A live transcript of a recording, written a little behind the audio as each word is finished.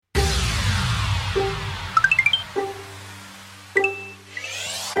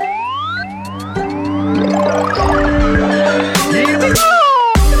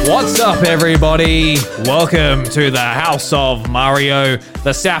up, everybody? Welcome to the House of Mario,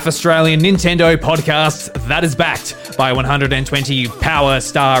 the South Australian Nintendo podcast that is backed by 120 Power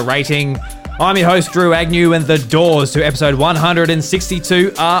Star rating. I'm your host, Drew Agnew, and the doors to episode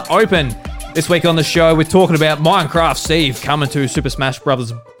 162 are open. This week on the show, we're talking about Minecraft Steve coming to Super Smash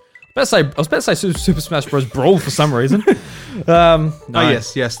Brothers. I was about to say Super Smash Bros. Brawl for some reason. No. Oh,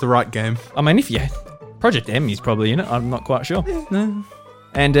 yes, the right game. I mean, Project M is probably in it. I'm not quite sure. Yeah, no.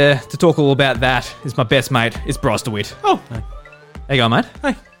 And to talk all about that is my best mate. It's Bryce DeWitt. Oh, hey. How you going, mate?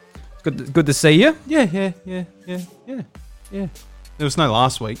 Hey. Good to see you. Yeah. There was no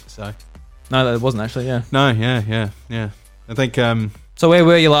last week, so. No, there wasn't actually, yeah. No, yeah. I think... So where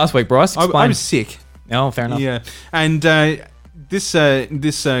were you last week, Bryce? I was sick. Oh, fair enough. Yeah, and this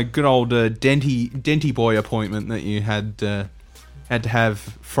good old Denty boy appointment that you had to have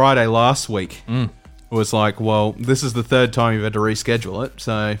Friday last week was like, well, this is the third time you've had to reschedule it,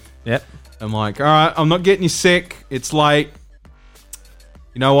 so yep. I'm like, all right, I'm not getting you sick. It's late.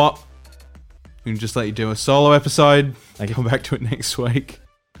 You know what? We can just let you do a solo episode. Come back to it next week,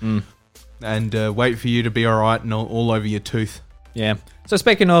 and wait for you to be all right and all over your tooth. Yeah. So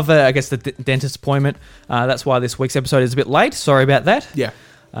speaking of, I guess, the dentist appointment, that's why this week's episode is a bit late. Sorry about that. Yeah.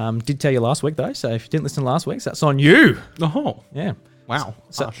 Did tell you last week, though, so if you didn't listen to last week's, that's on you. Oh. Yeah. Wow.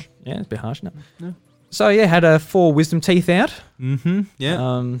 Harsh. Yeah, it's a bit harsh, isn't it? Yeah. So, yeah, had 4 wisdom teeth out. Mm-hmm.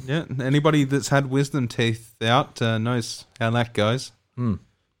 Yeah. Yeah. Anybody that's had wisdom teeth out knows how that goes.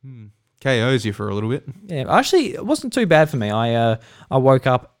 KOs you for a little bit. Yeah. Actually, it wasn't too bad for me. I woke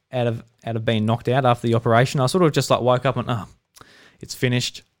up out of being knocked out after the operation. I sort of just like woke up and, it's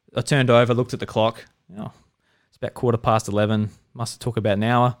finished. I turned over, looked at the clock. Oh, it's about 11:15. Must have took about an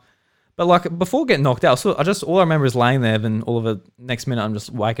hour. But like before getting knocked out, all I remember is laying there. Then all of the next minute, I'm just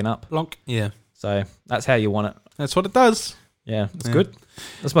waking up. Plonk. Yeah. So that's how you want it. That's what it does. Yeah, it's good.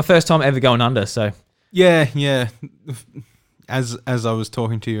 That's my first time ever going under. So yeah. As I was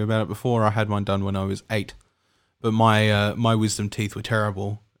talking to you about it before, I had mine done when I was 8, but my wisdom teeth were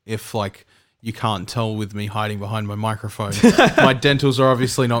terrible. If like. You can't tell with me hiding behind my microphone. My dentals are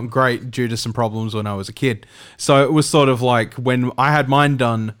obviously not great due to some problems when I was a kid. So it was sort of like when I had mine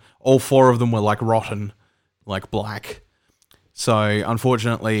done, all 4 of them were like rotten, like black. So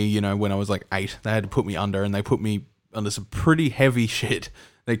unfortunately, when I was like 8, they had to put me under, and they put me under some pretty heavy shit.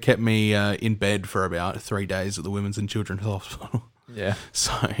 They kept me in bed for about 3 days at the Women's and Children's Hospital. Yeah.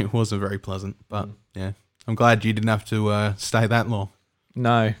 So it wasn't very pleasant, but yeah, I'm glad you didn't have to stay that long.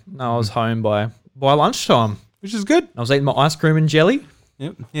 No, I was home by lunchtime, which is good. I was eating my ice cream and jelly.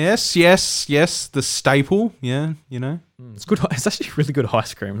 Yep. Yes, the staple. Yeah, It's good. It's actually really good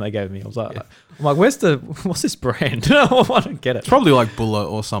ice cream they gave me. I was like, what's this brand? I don't get it. It's probably like Bulla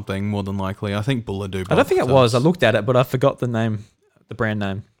or something, more than likely. I think Bulla do. I don't think it was. I looked at it, but I forgot the name, the brand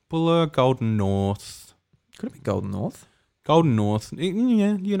name. Bulla, Golden North. Could it be Golden North? Golden North.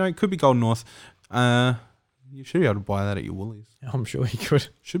 Yeah, it could be Golden North. You should be able to buy that at your Woolies. I'm sure you could.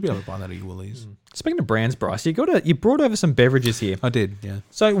 Should be able to buy that at your Woolies. Speaking of brands, Bryce, you brought over some beverages here. I did, yeah.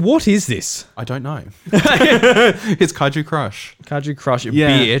 So what is this? I don't know. It's Kaju Crush. Kaju Crush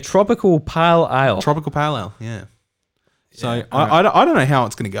beer, tropical pale ale. Tropical pale ale, yeah. So I don't know how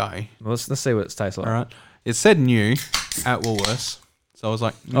it's going to go. Well, let's see what it tastes like. All right. It said new at Woolworths. So I was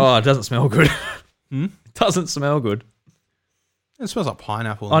like... Oh, it doesn't smell good. It doesn't smell good. It smells like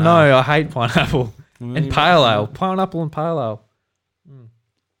pineapple. Oh, no, I hate pineapple. And pale ale. Pineapple and pale ale.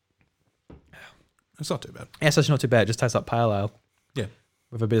 It's not too bad. Yeah, it's actually not too bad. It just tastes like pale ale. Yeah.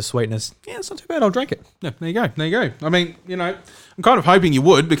 With a bit of sweetness. Yeah, it's not too bad. I'll drink it. Yeah, there you go. I mean, I'm kind of hoping you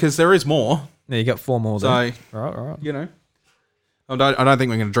would, because there is more. Yeah, you got 4 more there. So, all right. I don't think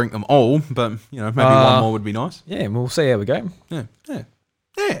we're going to drink them all, but, maybe one more would be nice. Yeah, we'll see how we go. Yeah.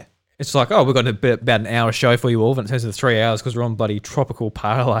 It's like, we've got about an hour show for you all, and it turns into 3 hours because we're on bloody tropical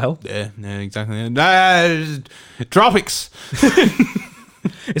pale ale. Yeah, exactly. Tropics.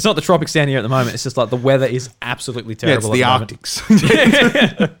 It's not the tropics down here at the moment. It's just like the weather is absolutely terrible. Yeah, it's the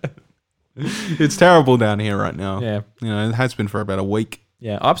Arctics. It's terrible down here right now. Yeah. It has been for about a week.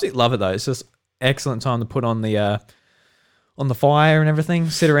 Yeah, I absolutely love it though. It's just excellent time to put on the fire and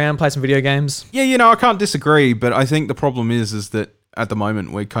everything, sit around, play some video games. Yeah, I can't disagree, but I think the problem is that at the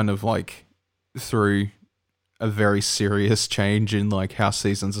moment we're kind of like through a very serious change in like how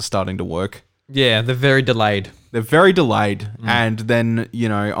seasons are starting to work. Yeah, they're very delayed. And then,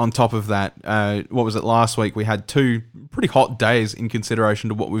 on top of that, what was it, last week we had 2 pretty hot days in consideration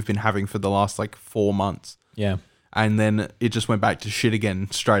to what we've been having for the last like 4 months. Yeah. And then it just went back to shit again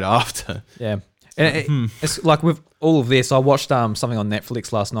straight after. Yeah. And it's like with all of this, I watched something on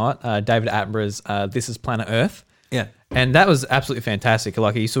Netflix last night, David Attenborough's This Is Planet Earth. Yeah. And that was absolutely fantastic.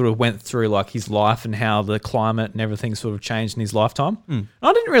 Like he sort of went through like his life and how the climate and everything sort of changed in his lifetime.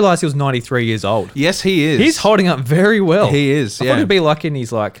 I didn't realize he was 93 years old. Yes, he is. He's holding up very well. He is. I thought he'd be like in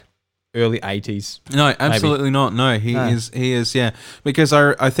his like early 80s. No, absolutely maybe. not. No, he is. He is. Yeah, because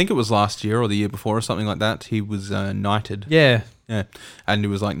I think it was last year or the year before or something like that. He was knighted. Yeah. Yeah, and he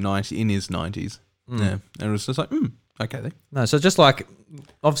was like 90 in his 90s. Yeah, and it was just like, okay then. No, so just like,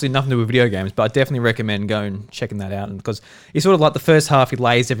 obviously nothing to do with video games, but I definitely recommend going and checking that out. And because he's sort of like the first half, he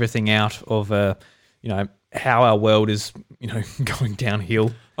lays everything out of, how our world is, going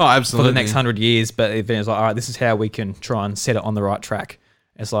downhill. Oh, absolutely. For the next 100 years. But then it's like, all right, this is how we can try and set it on the right track.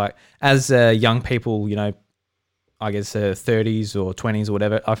 It's like, as young people, I guess 30s or 20s or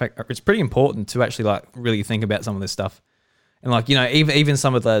whatever, I think it's pretty important to actually like really think about some of this stuff. And like, even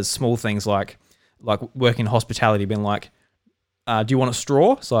some of the small things like working in hospitality, being like, do you want a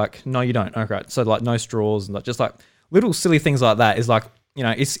straw? It's like, no, you don't. Okay. So like no straws and like, just like little silly things like that is like,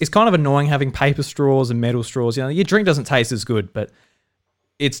 it's kind of annoying having paper straws and metal straws. Your drink doesn't taste as good, but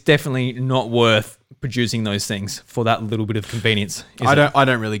it's definitely not worth producing those things for that little bit of convenience. I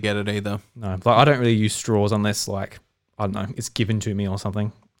don't really get it either. No, like I don't really use straws unless like, I don't know, it's given to me or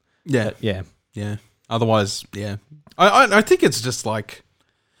something. Yeah. But yeah. Yeah. Otherwise, yeah. I think it's just like,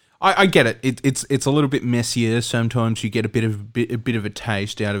 I get it. It's a little bit messier. Sometimes you get a bit of a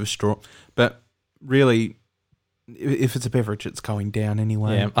taste out of a straw, but really, if it's a beverage, it's going down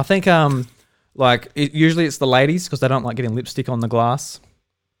anyway. Yeah, I think usually it's the ladies because they don't like getting lipstick on the glass.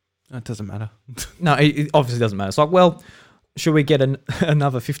 It doesn't matter. No, it obviously doesn't matter. It's like, well, should we get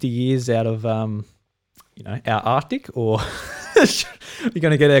another 50 years out of our Arctic, or you're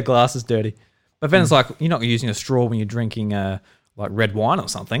going to get our glasses dirty? But then it's like you're not using a straw when you're drinking like red wine or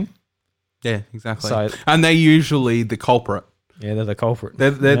something. Yeah, exactly. So, and they're usually the culprit. Yeah, they're the culprit.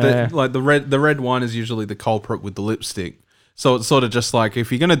 They're like the red wine is usually the culprit with the lipstick. So it's sort of just like,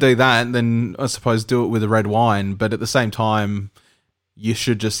 if you're going to do that, then I suppose do it with a red wine. But at the same time, you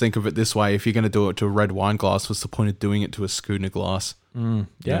should just think of it this way: if you're going to do it to a red wine glass, what's the point of doing it to a schooner glass?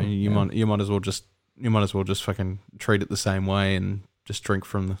 Yeah, you might as well just fucking treat it the same way and just drink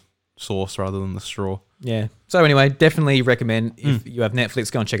from the source rather than the straw. Yeah. So anyway, definitely recommend if you have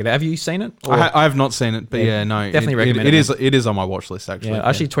Netflix, go and check it out. Have you seen it? I have not seen it, but no, definitely recommend it. It is on my watch list actually. Yeah, I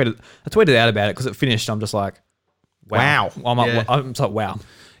actually tweeted out about it because it finished. I'm just like, wow. I'm just like, wow.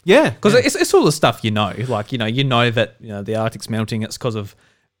 Yeah, because it's all the stuff like you know that the Arctic's melting. It's because of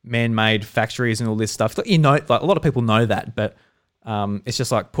man-made factories and all this stuff. Like, like a lot of people know that, but it's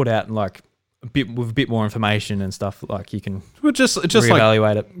just like put out like with a bit more information and stuff. Like you can just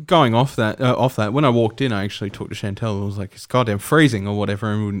reevaluate like it. Going off that. When I walked in, I actually talked to Chantel. I was like, it's goddamn freezing or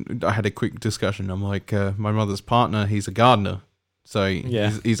whatever. And I had a quick discussion. I'm like, my mother's partner, he's a gardener, so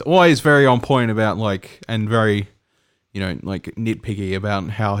he's always very on point about like, and very, like nitpicky about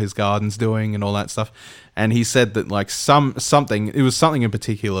how his garden's doing and all that stuff. And he said that like something in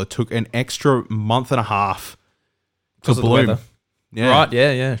particular took an extra month and a half to bloom. Yeah. Right.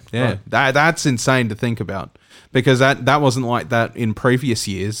 Yeah. Right. That's insane to think about, because that wasn't like that in previous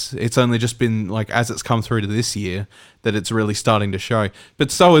years. It's only just been like, as it's come through to this year, that it's really starting to show. But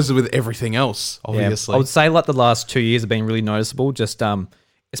so is with everything else, obviously. I would say like the last 2 years have been really noticeable, just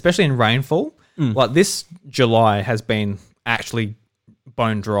especially in rainfall. Like this July has been actually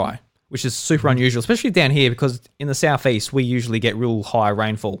bone dry, which is super unusual, especially down here, because in the southeast we usually get real high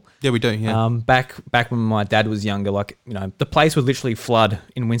rainfall. Yeah, we do. Yeah. Back when my dad was younger, like the place would literally flood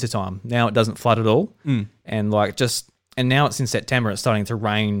in wintertime. Now it doesn't flood at all, and now it's in September. It's starting to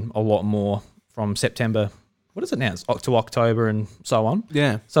rain a lot more from September. What is it now? It's to October and so on.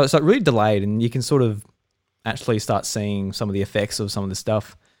 Yeah. So it's like really delayed, and you can sort of actually start seeing some of the effects of some of the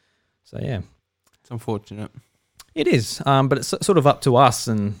stuff. So yeah, it's unfortunate. It is, but it's sort of up to us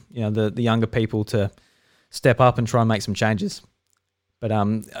and the younger people to step up and try and make some changes. But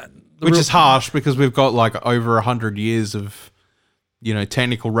which is harsh, because we've got like over 100 years of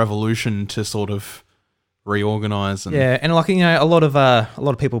technical revolution to sort of reorganize. And and like a lot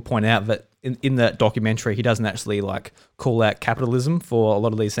of people point out that in that documentary he doesn't actually like call out capitalism for a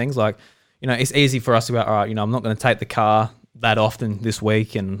lot of these things. Like it's easy for us to go, all right, I'm not going to take the car that often this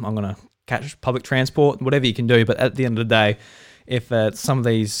week, and I'm going to catch public transport, whatever you can do. But at the end of the day, if some of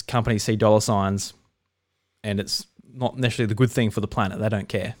these companies see dollar signs and it's not necessarily the good thing for the planet, they don't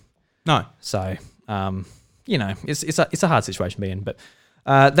care. No. So, it's a hard situation to be in. But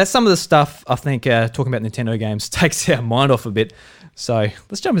that's some of the stuff I think talking about Nintendo games takes our mind off a bit. So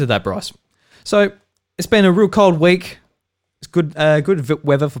let's jump into that, Bryce. So it's been a real cold week. It's good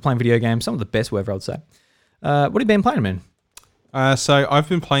weather for playing video games. Some of the best weather, I would say. What have you been playing, man? So I've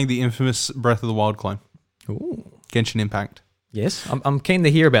been playing the infamous Breath of the Wild clone. Ooh. Genshin Impact. Yes, I'm keen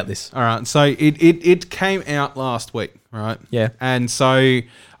to hear about this. All right, so it came out last week, right? Yeah. And so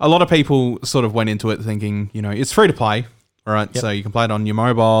a lot of people sort of went into it thinking, it's free to play, all right? Yep. So you can play it on your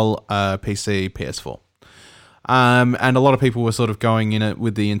mobile, PC, PS4. And a lot of people were sort of going in it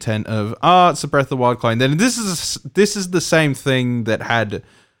with the intent of, it's a Breath of the Wild clone. Then this is the same thing that had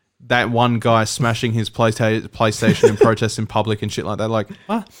that one guy smashing his PlayStation in protest in public and shit like that. Like,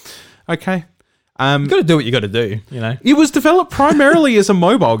 okay. You got to do what you got to do, It was developed primarily as a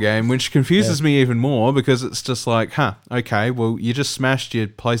mobile game, which confuses me even more because it's just like, okay, well, you just smashed your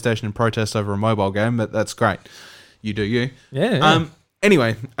PlayStation in protest over a mobile game, but that's great. You do you. Yeah.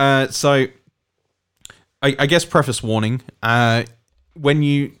 Anyway, so I guess preface warning, when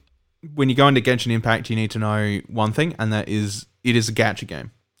you go into Genshin Impact, you need to know one thing, and that is it is a gacha game.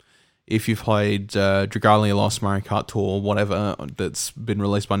 If you've played Dragalia Lost, Mario Kart Tour, whatever that's been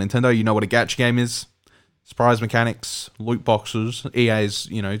released by Nintendo, you know what a gacha game is. Surprise mechanics, loot boxes, EA's,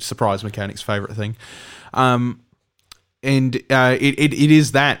 surprise mechanics favorite thing. And it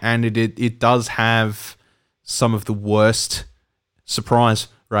is that, and it does have some of the worst surprise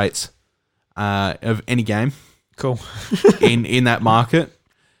rates of any game. Cool. in that market.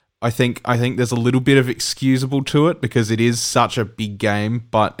 I think there's a little bit of excusable to it because it is such a big game,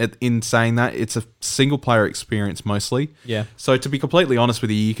 but in saying that, it's a single player experience mostly. Yeah. So to be completely honest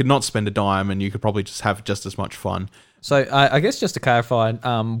with you could not spend a dime and you could probably just have just as much fun. So I guess just to clarify,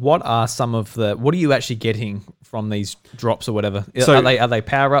 what are you actually getting from these drops or whatever? So, are they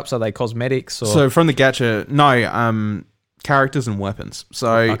power ups? Are they cosmetics? Or? So from the gacha, no, characters and weapons.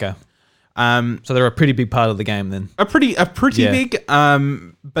 So okay. So they're a pretty big part of the game then. A pretty big,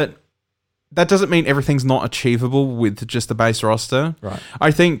 but that doesn't mean everything's not achievable with just the base roster. Right. I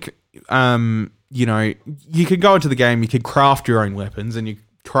think, you could go into the game, you could craft your own weapons, and your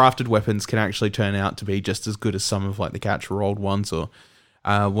crafted weapons can actually turn out to be just as good as some of like the gacha rolled ones or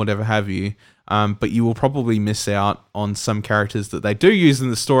whatever have you. But you will probably miss out on some characters that they do use in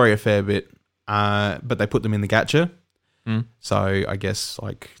the story a fair bit, but they put them in the gacha. So I guess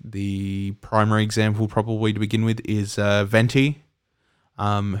like the primary example probably to begin with is Venti,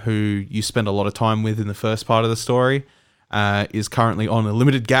 who you spend a lot of time with in the first part of the story, is currently on a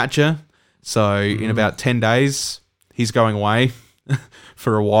limited gacha. So in about 10 days, he's going away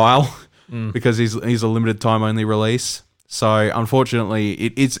for a while because he's a limited time only release. So unfortunately,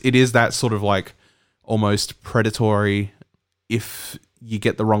 it is that sort of like almost predatory if you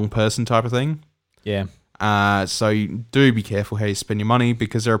get the wrong person type of thing. Yeah. So you do be careful how you spend your money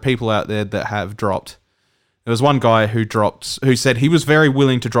because there are people out there that have dropped. There was one guy who said he was very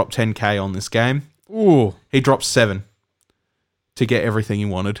willing to drop 10K on this game. Ooh. He dropped 7 to get everything he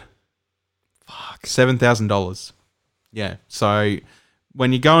wanted. Fuck. $7,000. Yeah. So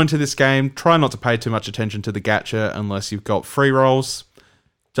when you go into this game, try not to pay too much attention to the gacha unless you've got free rolls.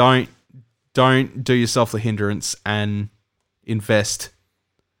 Don't do yourself the hindrance and invest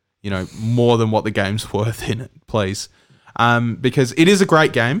more than what the game's worth in it, please. Because it is a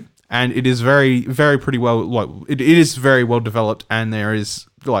great game and it is very, very pretty well, it is very well developed and there is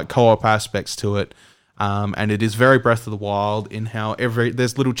like co-op aspects to it. And it is very Breath of the Wild in how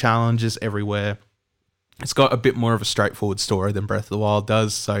there's little challenges everywhere. It's got a bit more of a straightforward story than Breath of the Wild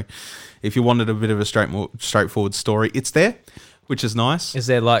does. So if you wanted a bit of a straightforward story, it's there, which is nice. Is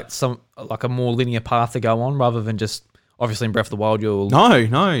there like a more linear path to go on rather than just obviously in Breath of the Wild you'll No.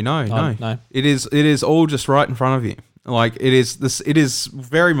 It is all just right in front of you. Like it is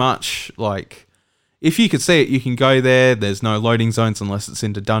very much like if you could see it, you can go there. There's no loading zones unless it's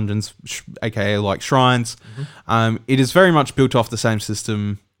into dungeons, aka like shrines. It is very much built off the same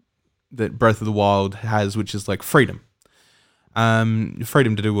system that Breath of the Wild has, which is like freedom.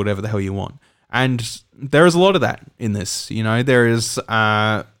 Freedom to do whatever the hell you want. And there is a lot of that in this. There is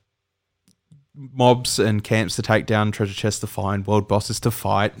mobs and camps to take down, treasure chests to find, world bosses to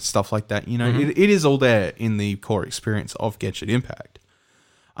fight, stuff like that. It is all there in the core experience of Genshin Impact.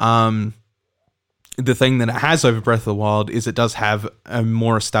 The thing that it has over Breath of the Wild is it does have a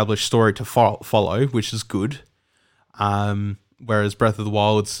more established story to follow, which is good. Whereas Breath of the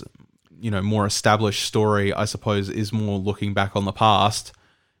Wild's, more established story, I suppose, is more looking back on the past,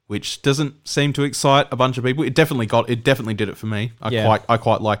 which doesn't seem to excite a bunch of people. It definitely did it for me. I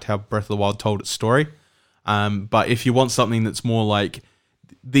quite liked how Breath of the Wild told its story. But if you want something that's more like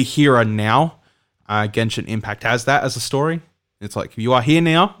the here and now, Genshin Impact has that as a story. It's like you are here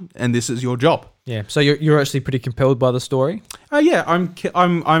now, and this is your job. Yeah. So you're actually pretty compelled by the story. Yeah,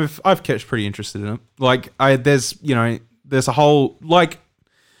 I've kept pretty interested in it. Like there's a whole like.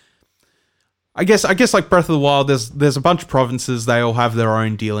 I guess like Breath of the Wild, there's a bunch of provinces. They all have their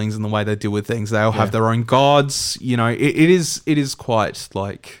own dealings and the way they deal with things. They all have their own gods. You know, it is quite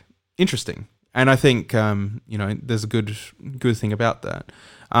like interesting. And I think you know, there's a good thing about that.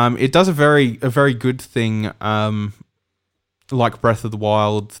 It does a very good thing like Breath of the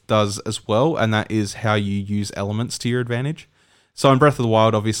Wild does as well, and that is how you use elements to your advantage. So in Breath of the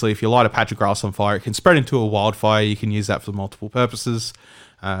Wild, obviously, if you light a patch of grass on fire, it can spread into a wildfire. You can use that for multiple purposes.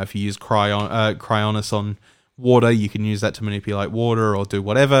 If you use Cryonis on water, you can use that to manipulate water or do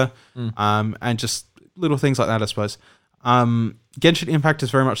whatever. And just little things like that, I suppose. Genshin Impact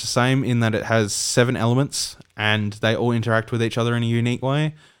is very much the same in that it has 7 elements and they all interact with each other in a unique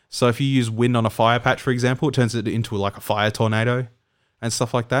way. So if you use wind on a fire patch, for example, it turns it into like a fire tornado and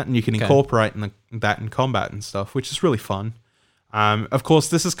stuff like that. And you can incorporate that in combat and stuff, which is really fun. Of course,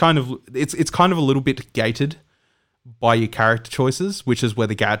 this is kind of a little bit gated by your character choices, which is where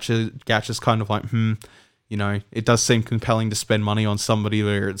the gacha's kind of like, you know, it does seem compelling to spend money on somebody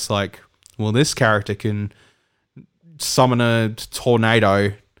where it's like, well, this character can summon a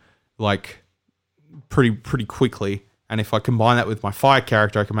tornado like pretty quickly. And if I combine that with my fire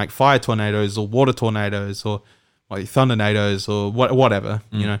character, I can make fire tornadoes or water tornadoes or like thundernadoes or whatever,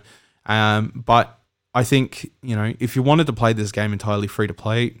 you know. But I think, you know, if you wanted to play this game entirely free to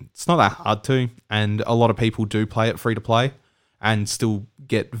play, it's not that hard to. And a lot of people do play it free to play and still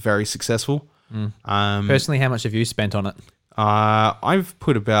get very successful. Personally, how much have you spent on it? I've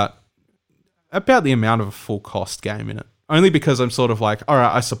put about the amount of a full cost game in it. Only because I'm sort of like, all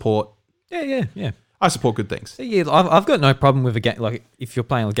right, I support. Yeah. I support good things. Yeah, I've got no problem with a game like if you're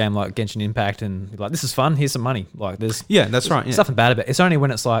playing a game like Genshin Impact and you're like, this is fun. Here's some money. Like there's that's right. Yeah. Nothing bad about it. It's only when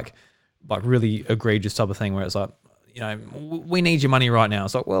it's like really egregious type of thing where it's like, you know, we need your money right now.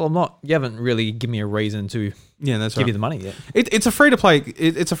 It's like, well, you haven't really given me a reason to give you the money yet. It's a free to play.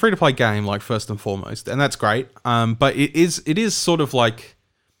 It's a free to play game, like first and foremost, and that's great. But it is sort of like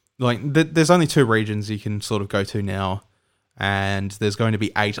there's only 2 regions you can sort of go to now, and there's going to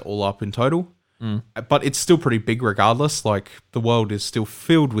be 8 all up in total. But it's still pretty big regardless. Like the world is still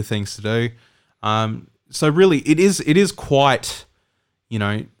filled with things to do. So really, it is quite, you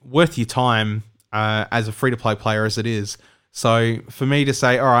know, worth your time as a free to play player as it is. So for me to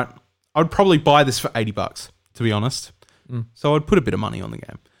say, all right, I'd probably buy this for $80, to be honest. So I'd put a bit of money on the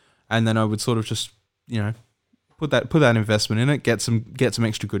game, and then I would sort of just, you know, put that investment in it, get some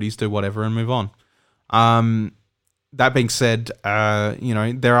extra goodies, do whatever, and move on. That being said, you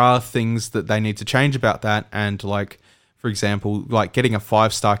know, there are things that they need to change about that. And like, for example, like getting a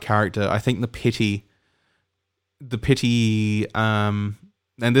 5-star character, I think the pity, and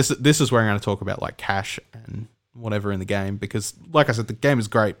this is where I'm going to talk about like cash and whatever in the game, because like I said, the game is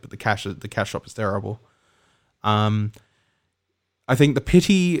great, but the cash shop is terrible. I think the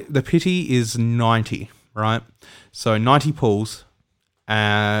pity is 90, right? So 90 pulls,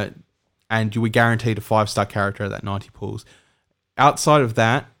 and you were guaranteed a 5-star character at that 90 pulls. Outside of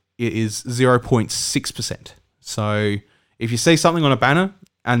that, it is 0.6%. So if you see something on a banner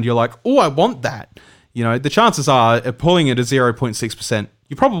and you're like, oh, I want that, you know, the chances are pulling it at 0.6%,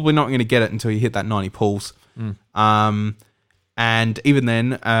 you're probably not going to get it until you hit that 90 pulls. And even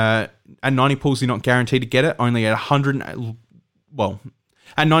then, at 90 pulls, you're not guaranteed to get it. Only at 100,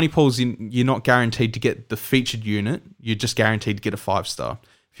 at 90 pulls, you're not guaranteed to get the featured unit. You're just guaranteed to get a 5-star.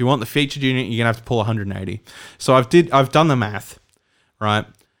 If you want the featured unit, you're gonna have to pull 180. So I've done the math, right?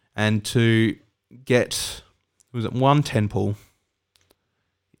 And to get, one 10 pull,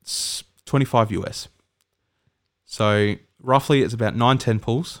 it's 25 US. So roughly it's about 9-10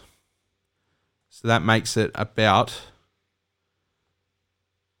 pulls. So that makes it about,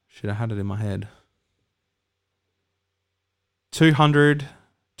 I had it in my head, $225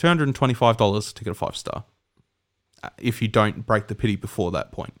 to get a 5-star. If you don't break the pity before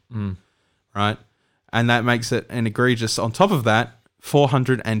that point, right? And that makes it an egregious, on top of that,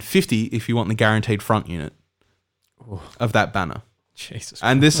 $450 if you want the guaranteed front unit of that banner. Jesus.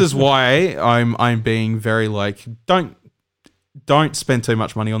 And this is why I'm being very like, don't spend too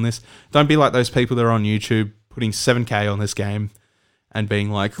much money on this. Don't be like those people that are on YouTube putting $7K on this game and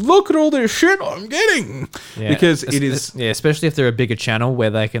being like, look at all this shit I'm getting. Yeah. Because it is... Yeah, especially if they're a bigger channel where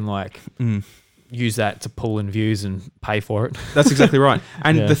they can like... use that to pull in views and pay for it. That's exactly right.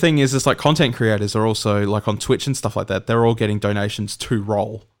 And the thing is, it's like content creators are also like on Twitch and stuff like that. They're all getting donations to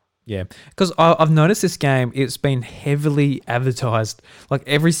roll. Yeah. Because I've noticed this game, it's been heavily advertised. Like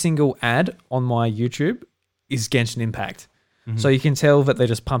every single ad on my YouTube is Genshin Impact. So you can tell that they're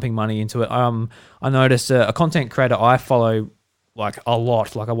just pumping money into it. I noticed a content creator I follow like a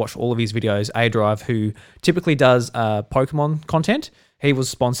lot. Like I watch all of his videos, A Drive, who typically does Pokemon content. he was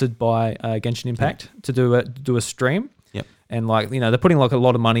sponsored by Genshin Impact to do a stream. Yep. And like, you know, they're putting like a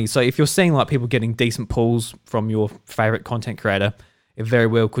lot of money. So if you're seeing like people getting decent pulls from your favorite content creator, it very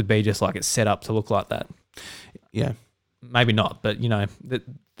well could be just like it's set up to look like that. Yeah. Maybe not, but you know, they're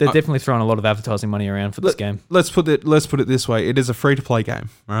definitely throwing a lot of advertising money around for this game. Let's put it this way: it is a free-to-play game,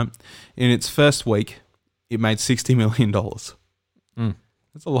 right? In its first week, it made $60 million.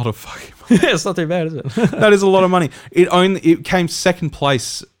 That's a lot of fucking money. Yeah, it's not too bad, is it? That is a lot of money. It came second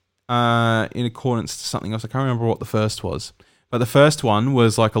place in accordance to something else. I can't remember what the first was, but the first one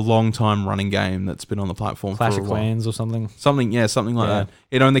was like a long time running game that's been on the platform Clash for a of while. Clans or something. Something like that.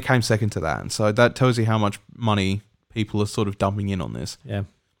 It only came second to that, and so that tells you how much money people are sort of dumping in on this. Yeah.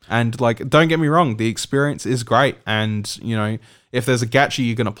 And like, don't get me wrong, the experience is great. And you know, if there's a gacha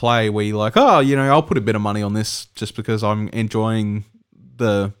you're gonna play where you're like, oh, you know, I'll put a bit of money on this just because I'm enjoying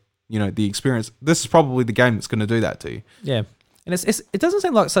the experience. This is probably the game that's going to do that to you. Yeah, and it doesn't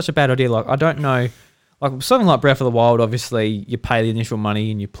seem like such a bad idea. Like, I don't know, like something like Breath of the Wild. Obviously, you pay the initial money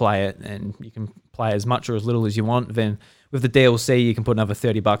and you play it, and you can play as much or as little as you want. Then with the DLC, you can put another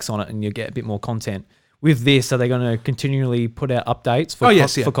 $30 on it, and you get a bit more content. With this, are they going to continually put out updates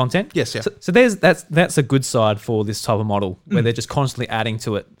for content? Yes, yeah. So that's a good side for this type of model where they're just constantly adding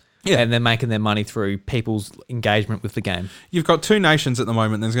to it. Yeah. And they're making their money through people's engagement with the game. You've got 2 nations at the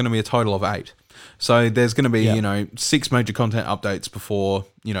moment. There's going to be a total of 8. So there's going to be, you know, 6 major content updates before,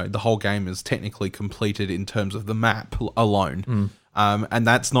 you know, the whole game is technically completed in terms of the map alone. And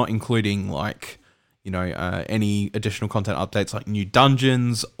that's not including like, you know, any additional content updates like new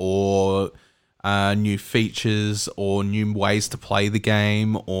dungeons or new features or new ways to play the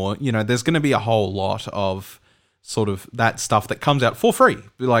game, or, you know, there's going to be a whole lot of sort of that stuff that comes out for free.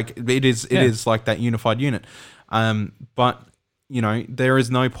 Like it is like that unified unit. But you know, there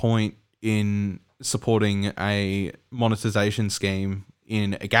is no point in supporting a monetization scheme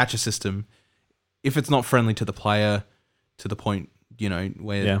in a gacha system if it's not friendly to the player, to the point, you know,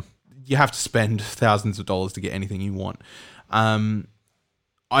 where you have to spend thousands of dollars to get anything you want. I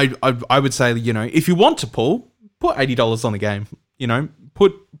would say, you know, if you want to put $80 on the game, you know,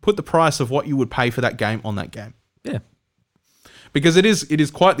 put the price of what you would pay for that game on that game. Yeah. Because it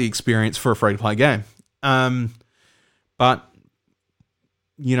is quite the experience for a free-to-play game. But,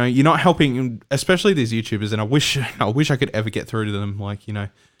 you know, you're not helping, especially these YouTubers, and I wish I could ever get through to them. Like, you know,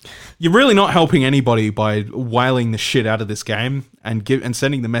 you're really not helping anybody by whaling the shit out of this game and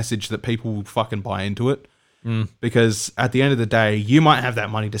sending the message that people will fucking buy into it. Because at the end of the day, you might have that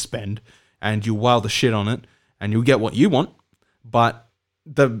money to spend and you whale the shit on it and you'll get what you want. But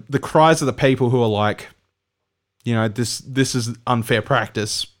the cries of the people who are like, you know, this is unfair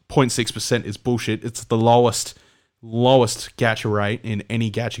practice. 0.6% is bullshit. It's the lowest gacha rate in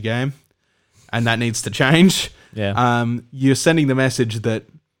any gacha game, and that needs to change. Yeah. You're sending the message that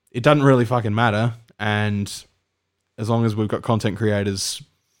it doesn't really fucking matter, and as long as we've got content creators,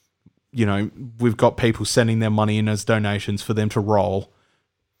 you know, we've got people sending their money in as donations for them to roll,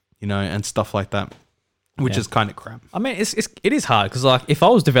 you know, and stuff like that. Which is kind of crap. I mean, it is hard because, like, if I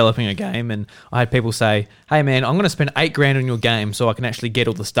was developing a game and I had people say, "Hey, man, I'm going to spend $8,000 on your game so I can actually get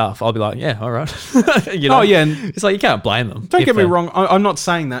all the stuff," I'll be like, "Yeah, all right." You know? Oh yeah, and it's like you can't blame them. Don't get me wrong. I'm not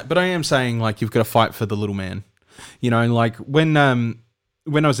saying that, but I am saying like you've got to fight for the little man. You know, like when I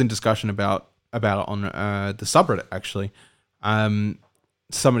was in discussion about it on the subreddit, actually,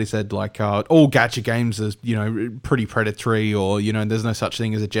 somebody said like all gacha games are, you know, pretty predatory, or, you know, there's no such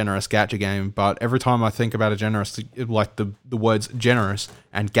thing as a generous gacha game. But every time I think about a generous, like the words generous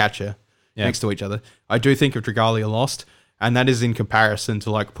and gacha next to each other, I do think of Dragalia Lost, and that is in comparison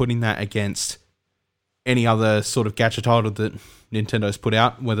to like putting that against any other sort of gacha title that Nintendo's put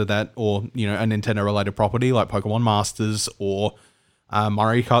out, whether that or, you know, a Nintendo related property like Pokemon Masters or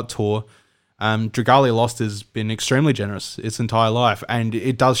Mario Kart Tour. Dragalia Lost has been extremely generous its entire life, and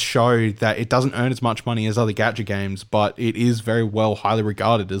it does show that it doesn't earn as much money as other gacha games, but it is very well highly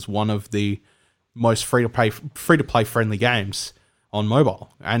regarded as one of the most free to play friendly games on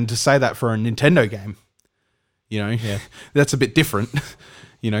mobile. And to say that for a Nintendo game, you know, that's a bit different,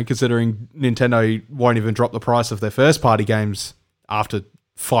 you know, considering Nintendo won't even drop the price of their first party games after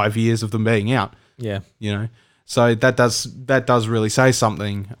 5 years of them being out. Yeah. You know, so that does really say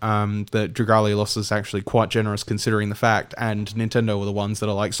something, that Dragalia Lost is actually quite generous considering the fact, and Nintendo are the ones that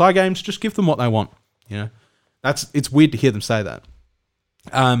are like, Cygames, just give them what they want. You know, it's weird to hear them say that.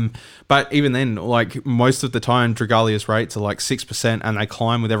 But even then, like most of the time, Dragalia's rates are like 6%, and they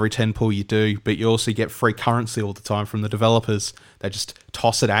climb with every 10 pull you do. But you also get free currency all the time from the developers. They just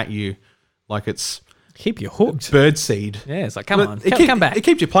toss it at you like it's Keep you hooked. Birdseed. Yeah, it's like, come on, come back. It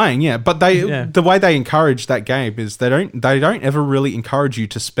keeps you playing, yeah. But the way they encourage that game is they don't ever really encourage you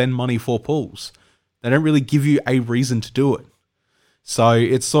to spend money for pools. They don't really give you a reason to do it. So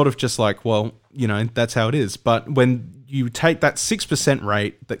it's sort of just like, well, that's how it is. But when you take that 6%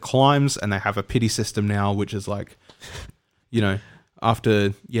 rate that climbs, and they have a pity system now, which is like,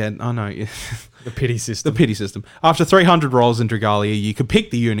 after, the pity system. The pity system. After 300 rolls in Dragalia, you can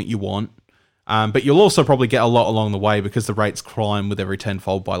pick the unit you want, but you'll also probably get a lot along the way because the rates climb with every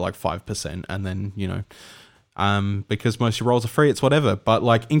tenfold by like 5%, and then, because most of your rolls are free, it's whatever. But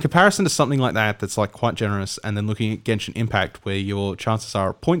like in comparison to something like that, that's like quite generous, and then looking at Genshin Impact, where your chances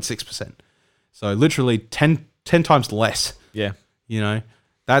are 0.6%. So literally 10 times less. Yeah.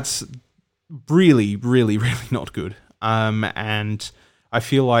 That's really, really, really not good. And I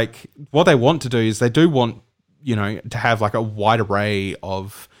feel like what they want to do is they do want, to have like a wide array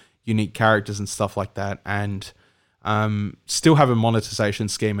of unique characters and stuff like that, and still have a monetization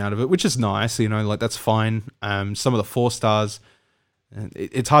scheme out of it, which is nice, like that's fine. Some of the 4 stars,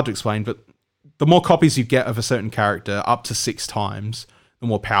 it's hard to explain, but the more copies you get of a certain character, up to 6 times, the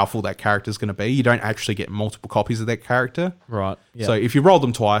more powerful that character is going to be. You don't actually get multiple copies of that character. Right. Yeah. So if you roll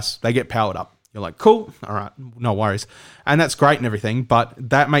them twice, they get powered up. You're like, cool, all right, no worries. And that's great and everything, but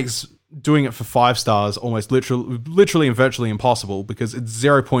that makes doing it for 5 stars almost literally and virtually impossible, because it's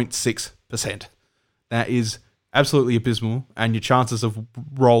 0.6%. That is absolutely abysmal, and your chances of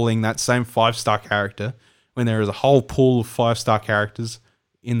rolling that same 5-star character when there is a whole pool of 5-star characters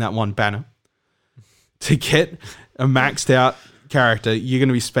in that one banner to get a maxed out character, you're going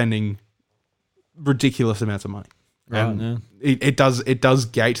to be spending ridiculous amounts of money. And it does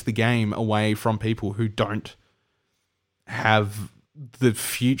gate the game away from people who don't have the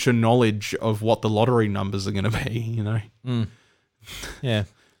future knowledge of what the lottery numbers are going to be, Yeah.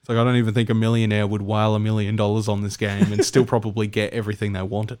 It's like, I don't even think a millionaire would whale $1 million on this game and still probably get everything they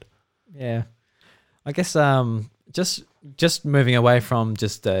wanted. Yeah. I guess just moving away from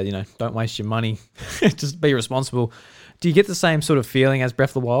just, don't waste your money, just be responsible. Do you get the same sort of feeling as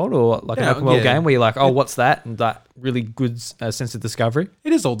Breath of the Wild, or like an open world game where you're like, oh, what's that? And that really good sense of discovery?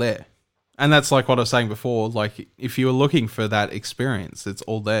 It is all there. And that's like what I was saying before. Like, if you were looking for that experience, it's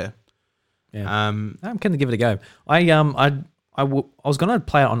all there. Yeah. I'm going to give it a go. I was going to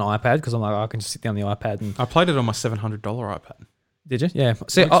play it on iPad because I'm like, I can just sit down the iPad and... I played it on my $700 iPad. Did you? Yeah.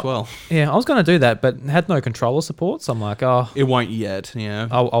 See, Works well. Yeah, I was going to do that, but had no controller support, so I'm like, oh... It won't yet, yeah.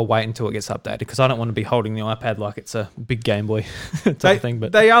 I'll wait until it gets updated, because I don't want to be holding the iPad like it's a big Game Boy type of thing.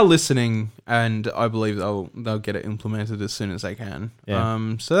 But they are listening, and I believe they'll get it implemented as soon as they can.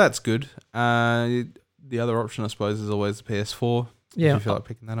 Yeah. So that's good. The other option, I suppose, is always the PS4. Yeah. If you feel like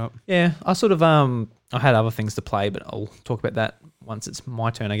picking that up. Yeah, I sort of... I had other things to play, but I'll talk about that once it's my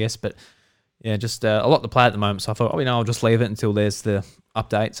turn, I guess. But yeah, just a lot to play at the moment. So I thought, I'll just leave it until there's the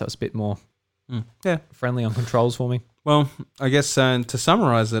update, so it's a bit more friendly on controls for me. Well, I guess to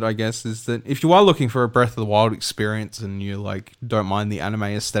summarize it, is that if you are looking for a Breath of the Wild experience and you like don't mind the anime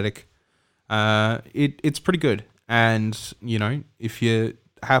aesthetic, it's pretty good. And if you're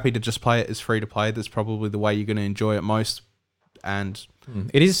happy to just play it as free to play, that's probably the way you're going to enjoy it most. And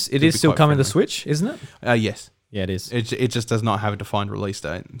it is still coming to Switch, isn't it? Yes. Yeah, it is. It just does not have a defined release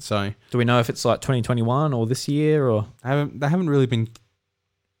date. So do we know if it's like 2021 or this year, or they haven't really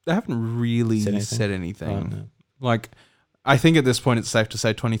said anything. Oh, no. Like, I think at this point it's safe to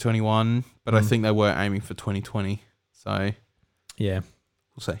say 2021, but I think they were aiming for 2020. So yeah,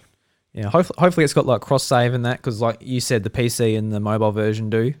 we'll see. Yeah, hopefully it's got like cross save and that, because like you said, the PC and the mobile version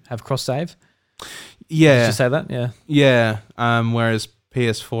do have cross save. Yeah. Did you say that? Yeah. Yeah. Whereas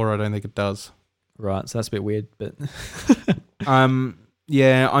PS4, I don't think it does. Right. So that's a bit weird, but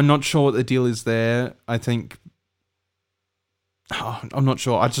yeah, I'm not sure what the deal is there. I think I'm not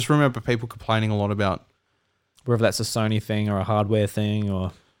sure. I just remember people complaining a lot about whether that's a Sony thing or a hardware thing,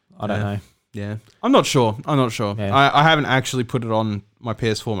 or I don't know. Yeah. I'm not sure. Yeah. I haven't actually put it on my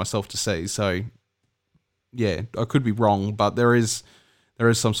PS4 myself to see, so yeah, I could be wrong, but there is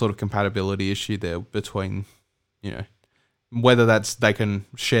some sort of compatibility issue there between, whether that's they can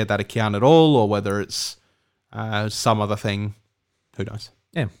share that account at all, or whether it's some other thing. Who knows?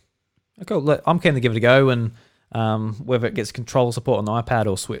 Yeah. Okay, I'm keen to give it a go, and whether it gets controller support on the iPad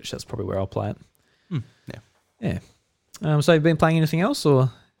or Switch, that's probably where I'll play it. Yeah. So you've been playing anything else,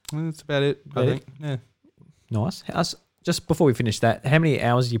 or? That's about it, I think. Yeah. Nice. Just before we finish that, how many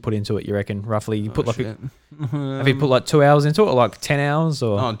hours do you put into it, you reckon, roughly? You put have you put like 2 hours into it, or like 10 hours?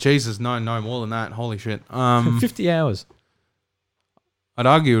 Or? Oh, Jesus, no more than that. Holy shit. 50 hours. I'd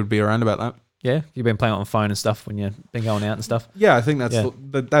argue it would be around about that. Yeah, you've been playing it on the phone and stuff when you've been going out and stuff. Yeah, I think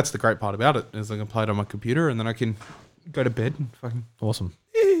that's the great part about it is I can play it on my computer and then I can go to bed and fucking Awesome.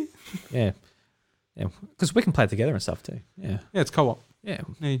 Yeah. Yeah, because we can play together and stuff too. Yeah. Yeah, it's co-op. Yeah.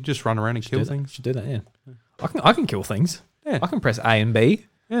 You just run around and kill things. Should do that, yeah. I can kill things. Yeah. I can press A and B.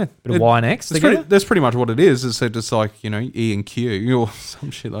 Yeah. Bit of Y and X together. That's pretty much what it is. It's just like, E and Q or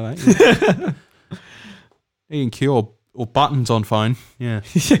some shit like that. E and Q or buttons on phone. Yeah.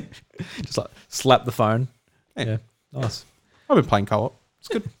 Just like slap the phone. Yeah. Nice. I've been playing co-op. It's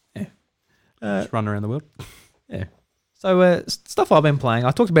good. Yeah. Just run around the world. Yeah. So stuff I've been playing.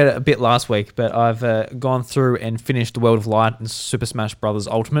 I talked about it a bit last week, but I've gone through and finished the World of Light and Super Smash Brothers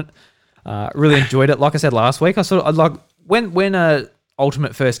Ultimate. Really enjoyed it. Like I said last week, I like when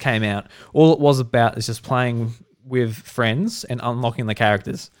Ultimate first came out, all it was about is just playing with friends and unlocking the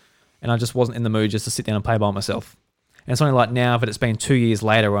characters. And I just wasn't in the mood just to sit down and play by myself. And it's only like now that it's been 2 years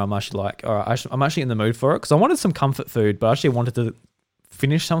later where I'm actually like, all right, I'm actually in the mood for it because I wanted some comfort food, but I actually wanted to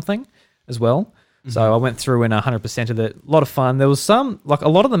finish something as well. Mm-hmm. So I went through and 100% of it. A lot of fun. There was some, like a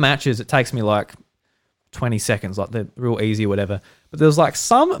lot of the matches, it takes me like 20 seconds, like they're real easy or whatever. But there was like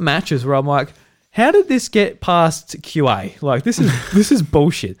some matches where I'm like, how did this get past QA? Like this is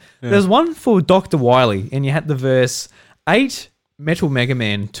bullshit. Yeah. There's one for Dr. Wily and you had to verse 8 Metal Mega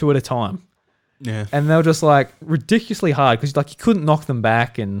Man 2 at a time. Yeah. And they were just like ridiculously hard because like you couldn't knock them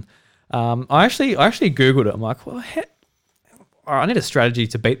back. And I actually Googled it. I'm like, well, all right, I need a strategy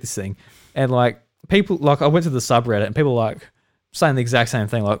to beat this thing. And like people, like I went to the subreddit and people like saying the exact same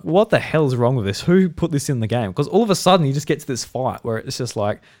thing. Like, what the hell is wrong with this? Who put this in the game? Because all of a sudden you just get to this fight where it's just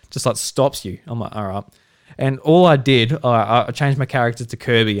like stops you. I'm like, all right. And all I did, I changed my character to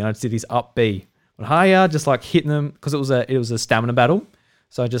Kirby and I just did his up B. But higher, just like hitting them because it was a stamina battle.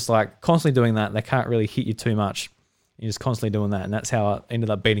 So just like constantly doing that, they can't really hit you too much. You're just constantly doing that, and that's how I ended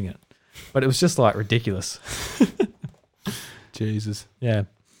up beating it. But it was just like ridiculous. Jesus. Yeah.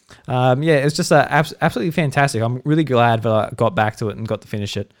 It's just absolutely fantastic. I'm really glad that I got back to it and got to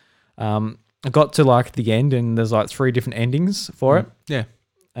finish it. I got to like the end, and there's like 3 different endings for it. Yeah.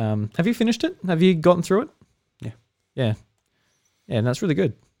 Have you finished it? Have you gotten through it? Yeah. Yeah. Yeah, and that's really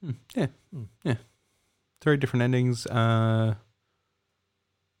good. Yeah. Yeah. 3 different endings.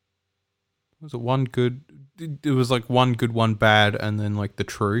 Was it one good? It was like one good, one bad, and then like the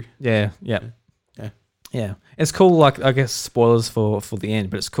true. Yeah. It's cool. Like I guess spoilers for the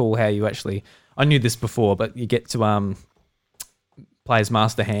end, but it's cool how you actually. I knew this before, but you get to play as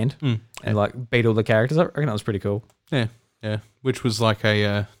Master Hand and like beat all the characters. I reckon that was pretty cool. Yeah. Which was like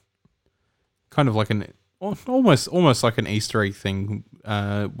a kind of like an almost like an Easter egg thing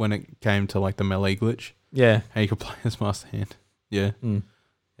when it came to like the melee glitch. Yeah, how you could play as Master Hand. Yeah.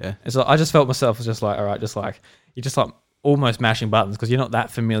 Yeah. And so I just felt myself was just like, all right, just like you're just like almost mashing buttons because you're not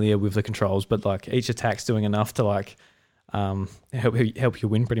that familiar with the controls, but like each attack's doing enough to like help you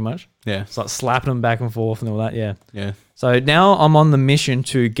win pretty much. Yeah. It's like slapping them back and forth and all that. Yeah. Yeah. So now I'm on the mission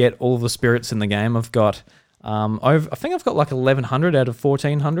to get all the spirits in the game. I've got I think I've got like 1,100 out of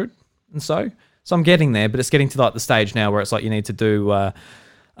 1,400 and so I'm getting there, but it's getting to like the stage now where it's like you need to do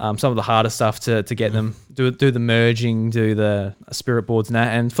some of the harder stuff to get them, do the merging, do the spirit boards and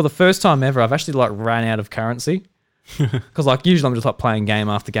that. And for the first time ever, I've actually like ran out of currency because like usually I'm just like playing game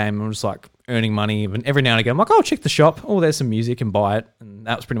after game and I'm just like earning money. And every now and again I'm like, oh, I'll check the shop. Oh, there's some music and buy it. And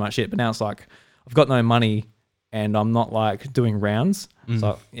that was pretty much it. But now it's like I've got no money and I'm not like doing rounds.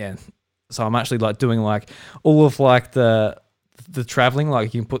 So yeah, so I'm actually like doing like all of like the traveling,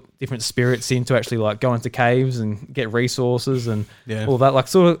 like you can put different spirits in to actually like go into caves and get resources and all that. Like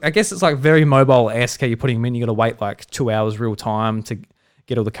sort of, I guess it's like very mobile-esque how you're putting them in. You got to wait like 2 hours real time to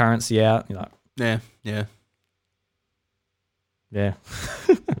get all the currency out. You know. Yeah.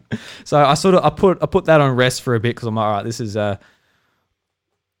 So I put that on rest for a bit because I'm like, all right, this is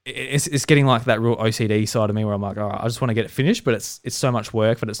it's getting like that real OCD side of me where I'm like, all right, I just want to get it finished, but it's so much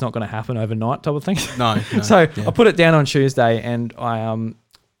work that it's not going to happen overnight type of thing. No. So I put it down on Tuesday and I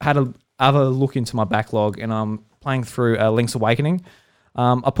had a other look into my backlog and I'm playing through Link's Awakening.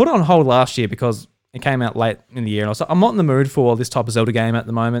 I put it on hold last year because it came out late in the year and I was like, I'm not in the mood for this type of Zelda game at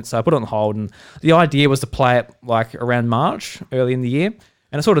the moment, so I put it on hold. And the idea was to play it like around March, early in the year.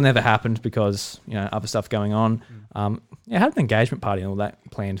 And it sort of never happened because, you know, other stuff going on. I had an engagement party and all that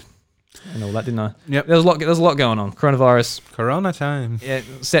planned and all that, didn't I? Yep. There's a lot going on. Coronavirus. Corona time. Yeah,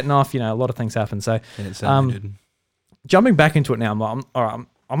 setting off, you know, a lot of things happen. So Yeah, jumping back into it now,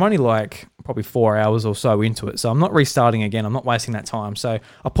 I'm only like probably 4 hours or so into it. So I'm not restarting again. I'm not wasting that time. So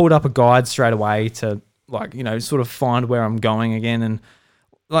I pulled up a guide straight away to like, you know, sort of find where I'm going again. And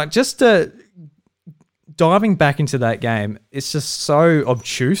like just diving back into that game, it's just so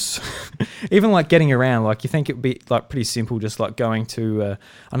obtuse. even like getting around, like you think it'd be like pretty simple, just like going to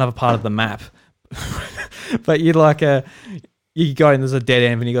another part of the map, but you like you go and there's a dead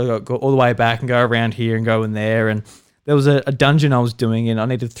end, and you got to go all the way back and go around here and go in there. And there was a dungeon I was doing, and I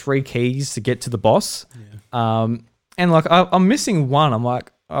needed 3 keys to get to the boss. Yeah. And like I'm missing one. I'm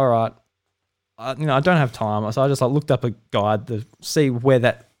like, all right, I don't have time, so I just like looked up a guide to see where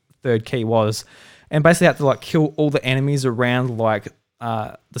that 3rd key was, and basically had to like kill all the enemies around like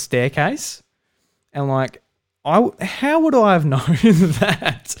the staircase. And like, how would I have known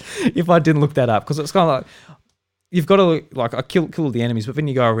that if I didn't look that up? Because it's kind of like you've got to like I kill all the enemies, but then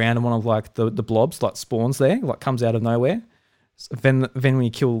you go around and one of like the blobs like spawns there, like comes out of nowhere. So then when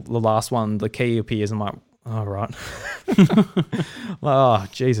you kill the last one, the key appears. I'm like, all right. Oh,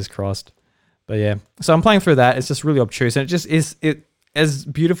 Jesus Christ. But yeah, so I'm playing through that. It's just really obtuse, and it just is it as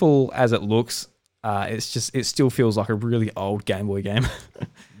beautiful as it looks. It still feels like a really old Game Boy game.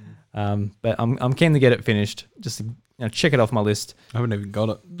 But I'm keen to get it finished. Just to, check it off my list. I haven't even got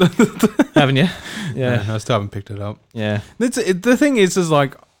it. Haven't you? Yeah, I still haven't picked it up. Yeah, the thing is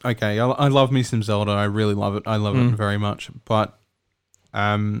like, okay, I love me some Zelda. I really love it. I love it very much. But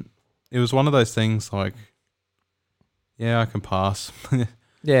it was one of those things like, yeah, I can pass.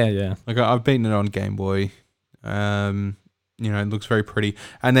 Yeah. Like I've beaten it on Game Boy. It looks very pretty.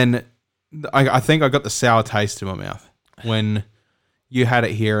 And then I think I got the sour taste in my mouth when you had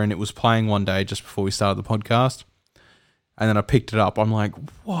it here and it was playing one day just before we started the podcast. And then I picked it up. I'm like,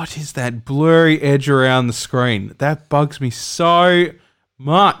 what is that blurry edge around the screen? That bugs me so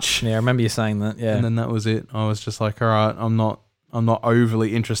much. Yeah, I remember you saying that. Yeah. And then that was it. I was just like, all right, I'm not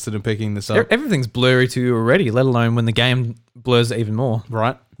overly interested in picking this up. Everything's blurry to you already, let alone when the game blurs it even more.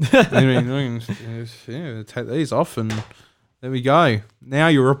 Right. I mean, take these off and there we go. Now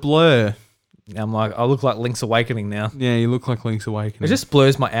you're a blur. I'm like, I look like Link's Awakening now. Yeah, you look like Link's Awakening. It just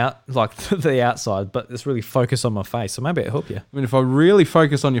blurs my the outside, but it's really focused on my face, so maybe it'll help you. I mean, if I really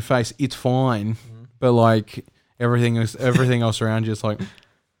focus on your face, it's fine. But like everything else around you is like...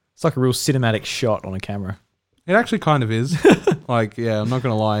 It's like a real cinematic shot on a camera. It actually kind of is. Like, yeah, I'm not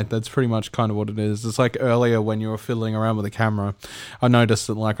going to lie. That's pretty much kind of what it is. It's like earlier when you were fiddling around with the camera, I noticed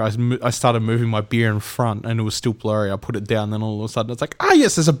that like I started moving my beer in front and it was still blurry. I put it down, then all of a sudden it's like,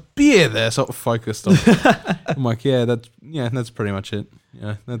 yes, there's a beer there. Sort of focused on. I'm like, that's pretty much it.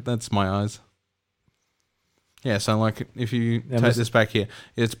 Yeah, that's my eyes. Yeah, so like if you take this back here,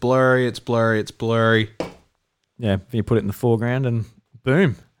 it's blurry. Yeah, you put it in the foreground and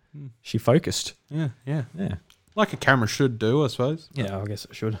boom, she focused. Yeah. Like a camera should do, I suppose. Yeah, I guess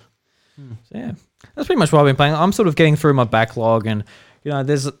it should. So yeah, that's pretty much what I've been playing. I'm sort of getting through my backlog, and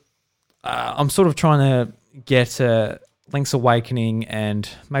there's I'm sort of trying to get Link's Awakening and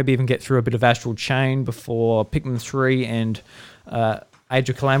maybe even get through a bit of Astral Chain before Pikmin 3 and Age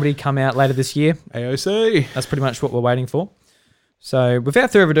of Calamity come out later this year. AOC. That's pretty much what we're waiting for. So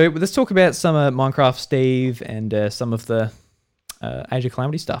without further ado, let's talk about some Minecraft Steve and some of the Age of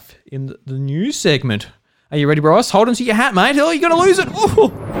Calamity stuff in the news segment. Are you ready, Bryce? Hold on to your hat, mate. Oh, you're going to lose it. Ooh.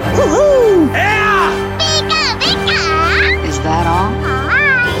 Woohoo! Yeah! Pika, pika! Is that all?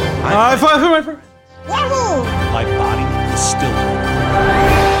 High five for my friend. My body is still.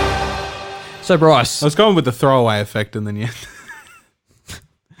 So, Bryce. I was going with the throwaway effect and then Yeah,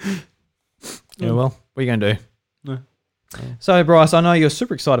 well, what are you going to do? No. So, Bryce, I know you're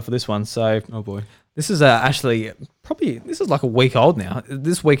super excited for this one. So, Oh, boy. this is actually this is like a week old now.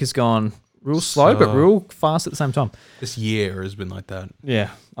 This week has gone real slow, but real fast at the same time. This year has been like that.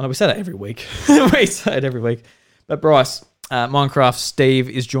 Yeah, I know we say that every week. We say it every week. But Bryce, Minecraft Steve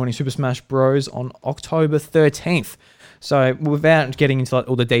is joining Super Smash Bros. On October 13th. So without getting into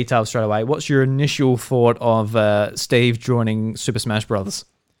all the details straight away, what's your initial thought of Steve joining Super Smash Bros.?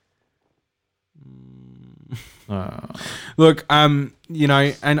 Look, and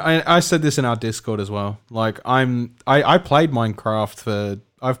I said this in our Discord as well. Like, I played Minecraft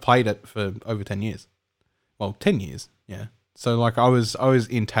I've played it for over 10 years. Well, 10 years, yeah. So like I was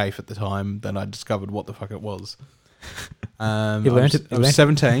in TAFE at the time that I discovered what the fuck it was. I was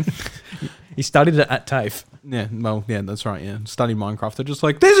 17. He studied it at TAFE. Yeah, well, yeah, that's right. Yeah, studied Minecraft. They're just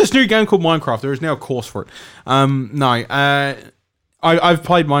like, there's this new game called Minecraft. There is now a course for it. I've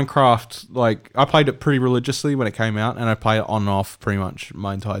played Minecraft. Like, I played it pretty religiously when it came out, and I played it on and off pretty much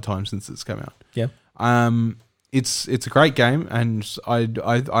my entire time since it's come out. Yeah. It's a great game, and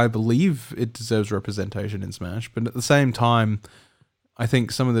I believe it deserves representation in Smash. But at the same time, I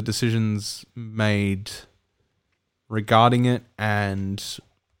think some of the decisions made regarding it and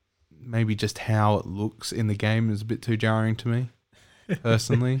maybe just how it looks in the game is a bit too jarring to me,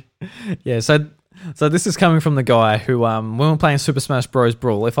 personally. Yeah, so So this is coming from the guy who, when we were playing Super Smash Bros.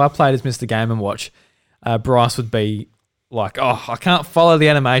 Brawl, if I played as Mr. Game & Watch, Bryce would be like, oh, I can't follow the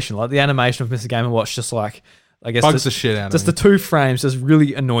animation. Like the animation of Mr. Game & Watch just like, I guess Bugs the shit out of just me. the 2 frames just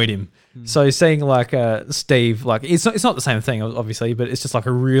really annoyed him. So seeing like Steve, like it's not the same thing obviously, but it's just like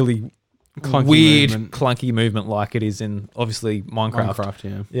a really Clunky weird movement. clunky movement like it is in obviously Minecraft. Minecraft,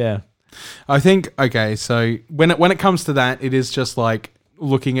 yeah. Yeah. I think, okay, so when it comes to that, it is just like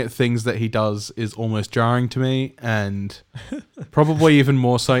looking at things that he does is almost jarring to me, and probably even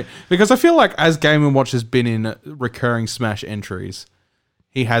more so because I feel like as Game & Watch has been in recurring Smash entries,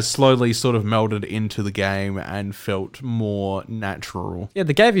 he has slowly sort of melded into the game and felt more natural. Yeah,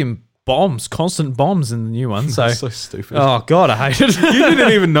 they gave him bombs, constant bombs in the new one. So, That's so stupid. oh God, I hate it. You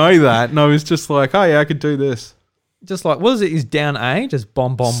didn't even know that, and I was just like, oh yeah, I could do this. Just like, what is it? Is down A? Just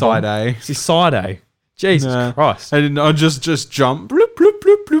bomb. Side A. It's his side A. Jesus Nah. Christ. I just jump. Bloop, bloop,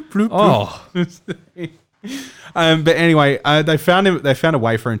 bloop, bloop, bloop, bloop. Oh, But anyway, they found a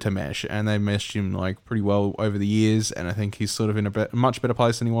way for him to mesh, and they meshed him like pretty well over the years. And I think he's sort of in a much better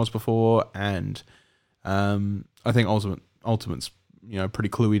place than he was before. And I think Ultimate's pretty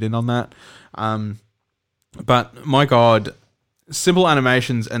clued in on that. But my God, simple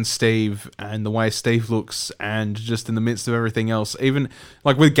animations and Steve and the way Steve looks, and just in the midst of everything else, even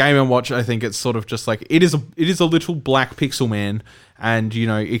like with Game & Watch, I think it's sort of just like it is a little black pixel man, and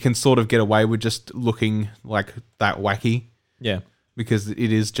it can sort of get away with just looking like that wacky yeah. because it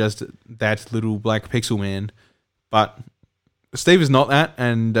is just that little black pixel man. But Steve is not that,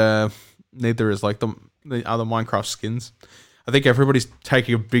 and neither is like the other Minecraft skins. I think everybody's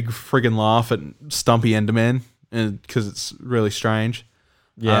taking a big friggin' laugh at Stumpy Enderman because it's really strange.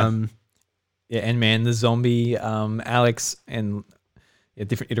 Yeah. Yeah, and man, the zombie, Alex, and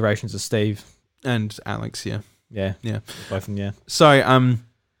different iterations of Steve. And Alex, yeah. Yeah. Yeah. Both of them, yeah. So,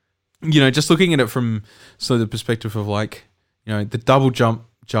 just looking at it from sort of the perspective of like, the double jump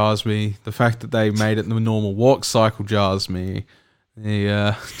jars me. The fact that they made it the normal walk cycle jars me.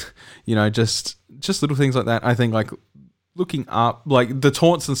 The, just little things like that. I think like looking up, like the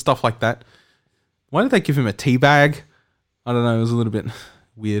taunts and stuff like that. Why did they give him a tea bag? I don't know. It was a little bit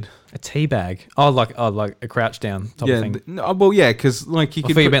weird. A tea bag. Oh, like a crouch down type of thing. Because like you I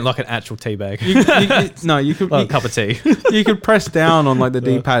could. thought you meant like an actual tea bag. you could. Like a cup of tea. You could press down on like the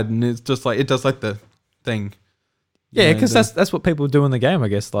D-pad, and it's just like it does like the thing. Yeah, because that's what people do in the game, I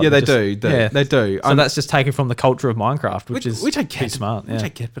guess. Like, Yeah, they just- do. Yeah. They do. So that's just taken from the culture of Minecraft, which I get. pretty smart. Yeah. Which I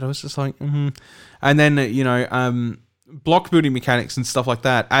get, but I was just like, And then block building mechanics and stuff like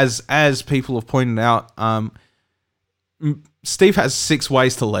that. As people have pointed out, Steve has 6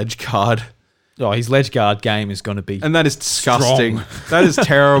 ways to ledge guard. Oh, his ledge guard game is going to be. And that is disgusting. That is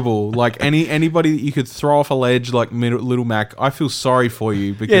terrible. Like anybody that you could throw off a ledge like Little Mac, I feel sorry for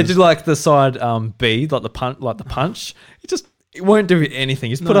you because Yeah, just like the side B, like the punch. It won't do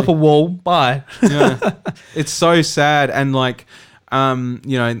anything. Just put up a wall. Bye. yeah, it's so sad. And like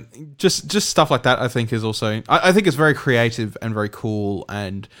just stuff like that I think is also I think it's very creative and very cool,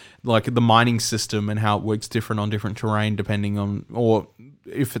 and like the mining system and how it works different on different terrain depending on, or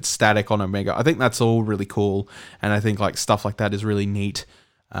if it's static on Omega. I think that's all really cool, and I think like stuff like that is really neat,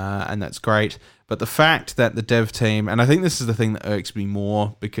 and that's great. But the fact that the dev team, and I think this is the thing that irks me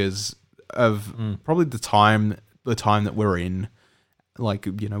more because of probably the time that we're in, like,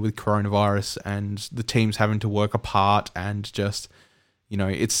 with coronavirus and the teams having to work apart, and just,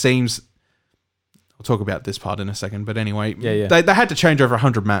 it seems, I'll talk about this part in a second, but anyway, Yeah. They had to change over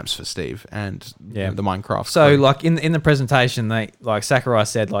 100 maps for Steve and Yeah. the Minecraft. So, crew. like in the presentation, Sakurai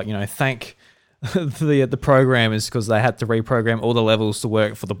said, thank the programmers because they had to reprogram all the levels to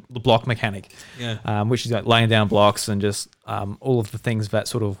work for the block mechanic. Yeah. Which is like laying down blocks and just all of the things that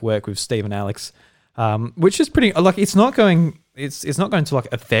sort of work with Steve and Alex. Which is pretty like it's not going to like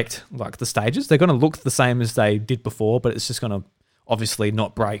affect like the stages. They're going to look the same as they did before, but it's just going to obviously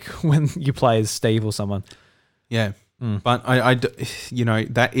not break when you play as Steve or someone. Yeah. But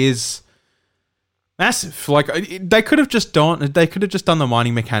that is massive. Like they could have just done the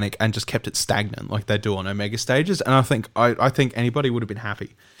mining mechanic and just kept it stagnant like they do on Omega stages, and I think anybody would have been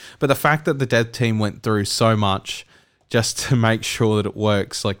happy. But the fact that the dev team went through so much just to make sure that it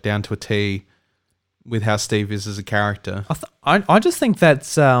works like down to a T with how Steve is as a character. I just think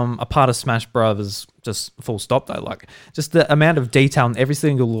that's a part of Smash Brothers, just full stop though. Like just the amount of detail in every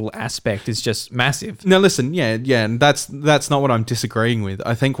single little aspect is just massive. Now listen, yeah, and that's not what I'm disagreeing with.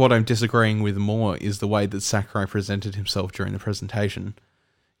 I think what I'm disagreeing with more is the way that Sakurai presented himself during the presentation.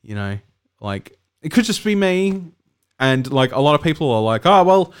 Like it could just be me, And like a lot of people are like, oh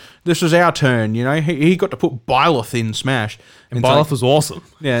well, this is our turn. You know, he got to put Byleth in Smash, And Byleth was awesome.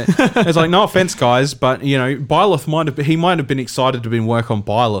 yeah. It's like, no offense, guys, but you know, Byleth might have been excited to be work on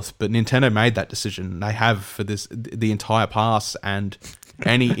Byleth, but Nintendo made that decision. They have for the entire pass, and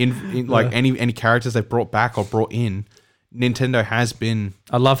any characters they've brought back or brought in, Nintendo has been.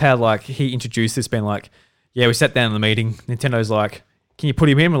 I love how like he introduced this, being like, yeah, we sat down in the meeting. Nintendo's like, can you put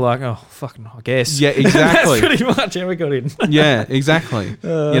him in? We're like, oh, fucking, I guess. Yeah, exactly. That's pretty much how we got in. Yeah, exactly. You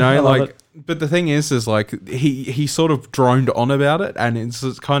know, I love it. but the thing is like he sort of droned on about it, and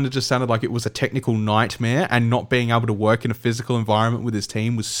it's kind of just sounded like it was a technical nightmare, and not being able to work in a physical environment with his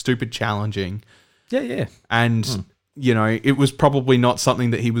team was stupid challenging. Yeah. And, you know, it was probably not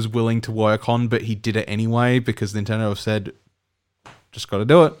something that he was willing to work on, but he did it anyway because Nintendo have said, just got to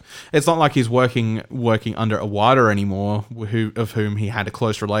do it. It's not like he's working under Iwata anymore, of whom he had a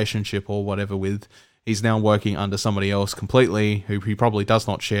close relationship or whatever with. He's now working under somebody else completely, who he probably does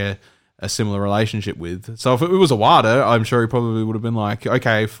not share a similar relationship with. So if it was Iwata, I'm sure he probably would have been like,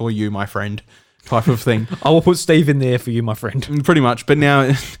 okay, for you, my friend, type of thing. I will put Steve in there for you, my friend. Pretty much. But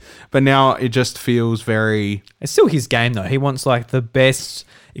now it just feels very. It's still his game though. He wants like the best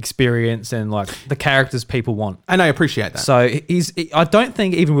experience and like the characters people want. And I appreciate that. So I don't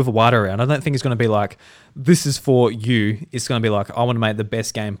think even with Iwata around, I don't think it's going to be like, this is for you. It's going to be like, I want to make the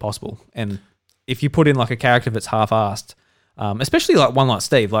best game possible. And if you put in like a character that's half-assed, especially like one like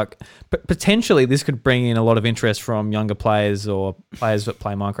Steve, like potentially this could bring in a lot of interest from younger players or players that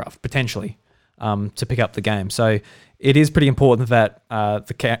play Minecraft, potentially, to pick up the game. So it is pretty important that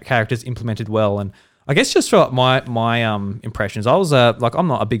the character's implemented well. And I guess just for my impressions, I was like, I'm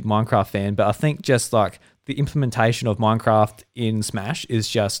not a big Minecraft fan, but I think just like the implementation of Minecraft in Smash is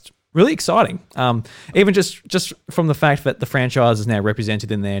just really exciting. Even just from the fact that the franchise is now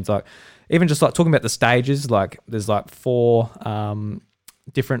represented in there, it's like even just like talking about the stages, like there's like 4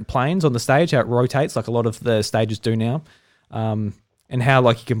 different planes on the stage, how it rotates, like a lot of the stages do now, and how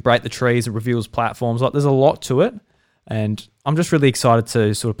like you can break the trees, it reveals platforms. Like there's a lot to it. And I'm just really excited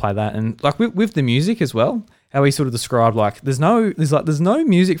to sort of play that, and like with the music as well. How he sort of described like there's no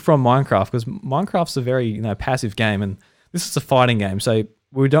music from Minecraft because Minecraft's a very passive game, and this is a fighting game. So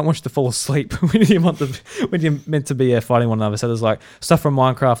we don't want you to fall asleep when you're meant to be fighting one another. So there's like stuff from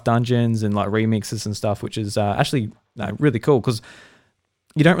Minecraft dungeons and like remixes and stuff, which is actually really cool because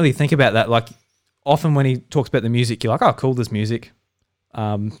you don't really think about that. Like often when he talks about the music, you're like, oh, cool, there's music,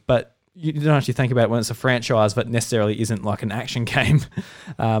 but you don't actually think about it when it's a franchise that necessarily isn't like an action game.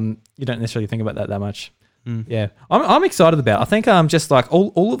 You don't necessarily think about that much. Yeah, I'm excited about it. I think just like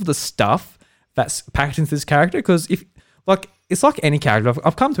all of the stuff that's packed into this character, because if like it's like any character,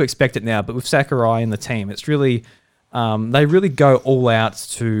 I've come to expect it now, but with Sakurai and the team, it's really they really go all out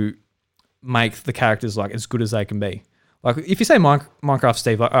to make the characters like as good as they can be. Like if you say Minecraft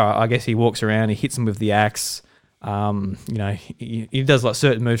Steve, like I guess he walks around, he hits them with the axe. He does like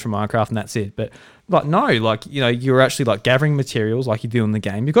certain moves from Minecraft and that's it. But like no, like you're actually like gathering materials like you do in the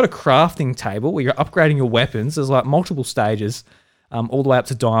game. You've got a crafting table where you're upgrading your weapons. There's like multiple stages, all the way up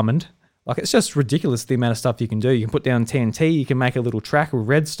to diamond. Like it's just ridiculous the amount of stuff you can do. You can put down TNT. You can make a little track with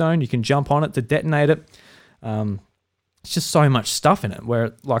redstone. You can jump on it to detonate it. It's just so much stuff in it.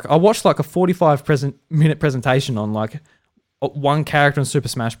 Where like I watched like a 45-minute presentation on like one character in Super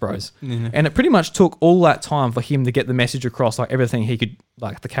Smash Bros. Mm-hmm. And it pretty much took all that time for him to get the message across, like everything he could,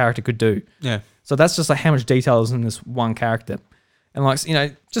 like the character could do. Yeah. So that's just like how much detail is in this one character. And like,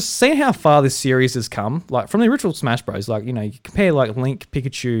 just seeing how far this series has come, like from the original Smash Bros, like, you compare like Link,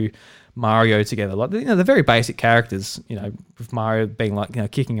 Pikachu, Mario together, like, they're very basic characters, with Mario being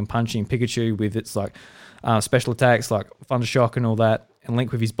like, kicking and punching, Pikachu with its like special attacks, like Thunder Shock and all that, and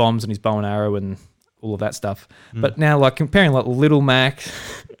Link with his bombs and his bow and arrow and all of that stuff. But now like comparing like Little Mac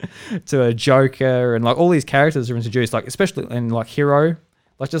to a Joker and like all these characters are introduced, like especially in like Hero,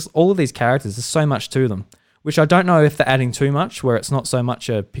 like just all of these characters, there's so much to them, which I don't know if they're adding too much where it's not so much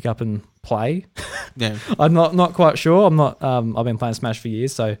a pick up and play. Yeah. I'm not quite sure. I'm not, I've been playing Smash for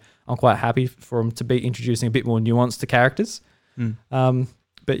years, so I'm quite happy for them to be introducing a bit more nuance to characters.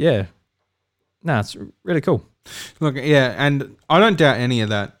 But yeah, it's really cool. Look, yeah, and I don't doubt any of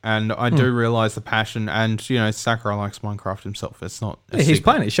that, and I do realize the passion, and Sakurai likes Minecraft himself. It's not. He's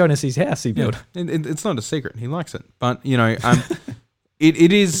playing it. He's showing us his house he built. Yeah, it's not a secret. He likes it, but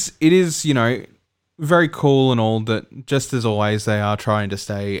it is very cool and all that. Just as always, they are trying to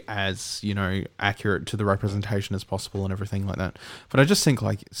stay as accurate to the representation as possible and everything like that. But I just think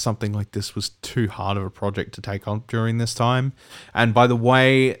like something like this was too hard of a project to take on during this time. And by the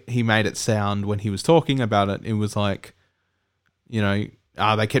way he made it sound when he was talking about it, it was like,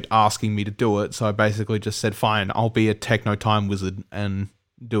 they kept asking me to do it, so I basically just said, "Fine, I'll be a techno time wizard and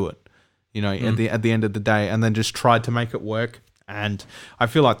do it." You know, at the end of the day, and then just tried to make it work. And I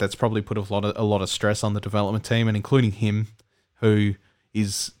feel like that's probably put a lot of stress on the development team, and including him, who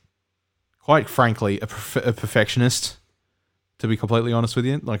is quite frankly a perfectionist. To be completely honest with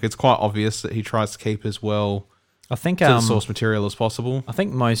you, like it's quite obvious that he tries to keep as well. I think to the source material as possible. I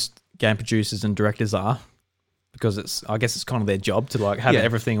think most game producers and directors are, because I guess it's kind of their job to like have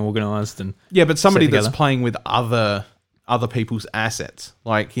everything organised and but somebody that's playing with other people's assets,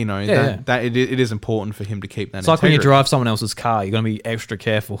 like that it is important for him to keep that. It's like when you drive someone else's car, you're going to be extra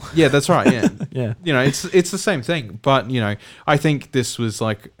careful. Yeah, that's right. Yeah, yeah. It's the same thing, but I think this was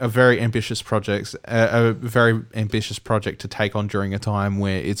like a very ambitious project, to take on during a time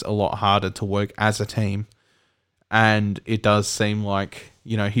where it's a lot harder to work as a team, and it does seem like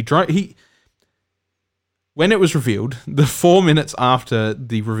he. When it was revealed, the 4 minutes after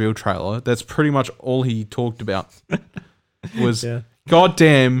the reveal trailer, that's pretty much all he talked about. Was God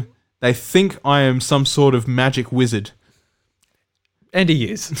damn, they think I am some sort of magic wizard. And he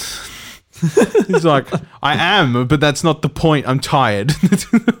is. He's like, I am, but that's not the point. I'm tired.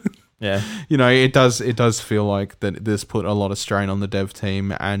 Yeah. It does feel like that this put a lot of strain on the dev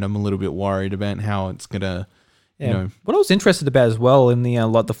team, and I'm a little bit worried about how it's gonna What I was interested about as well in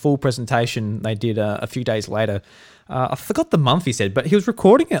the the full presentation they did a few days later, I forgot the month he said, but he was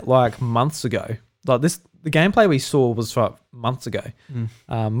recording it like months ago. Like the gameplay we saw was for months ago,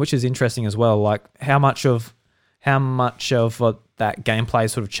 which is interesting as well. Like how much of that gameplay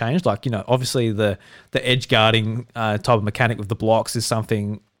sort of changed. Like obviously the edge guarding type of mechanic with the blocks is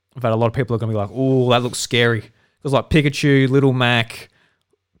something that a lot of people are going to be like, oh, that looks scary. Because like Pikachu, Little Mac,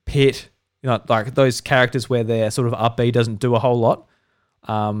 Pit, like those characters where their sort of up B doesn't do a whole lot.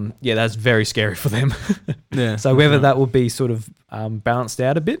 That's very scary for them. Yeah. So whether that will be sort of balanced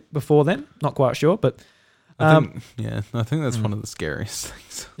out a bit before then, not quite sure. But I think that's one of the scariest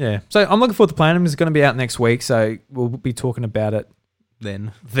things. Yeah. So I'm looking forward to playing them. It's going to be out next week, so we'll be talking about it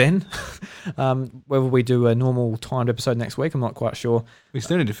then. Whether we do a normal timed episode next week, I'm not quite sure. We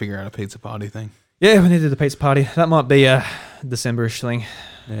still need to figure out a pizza party thing. Yeah, we need to do the pizza party. That might be a December-ish thing.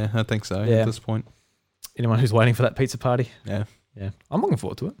 Yeah, I think so at this point. Anyone who's waiting for that pizza party. Yeah. Yeah. I'm looking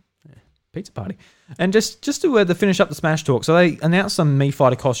forward to it. Yeah. Pizza party. And just to finish up the Smash talk, so they announced some Mii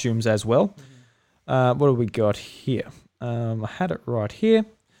Fighter costumes as well. What have we got here? I had it right here.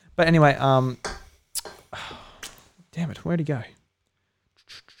 But anyway, damn it, where'd he go?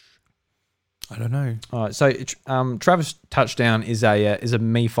 I don't know. All right, so Travis Touchdown is a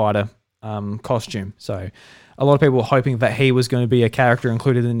Mii Fighter costume. So a lot of people were hoping that he was going to be a character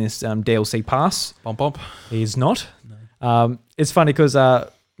included in this DLC pass. Bump. He's not. No. It's funny because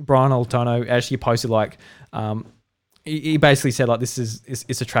Brian Altano actually posted like he basically said like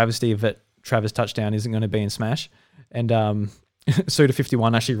it's a travesty that Travis Touchdown isn't going to be in Smash, and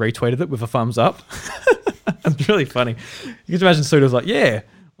Suda51 actually retweeted it with a thumbs up. It's really funny. You can imagine Suda's like, yeah,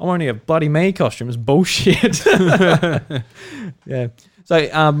 I'm only a bloody Mii costume. It's bullshit. Yeah.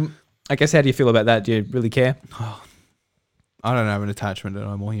 So I guess how do you feel about that? Do you really care? I don't have an attachment to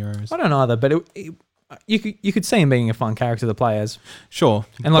No More Heroes. I don't either, but you could see him being a fun character to play as. Sure.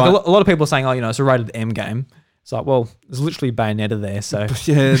 And like a lot of people are saying, oh, it's a rated M game. It's like, well, there's literally Bayonetta there, so...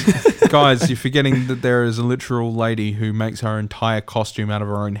 Yeah, guys, you're forgetting that there is a literal lady who makes her entire costume out of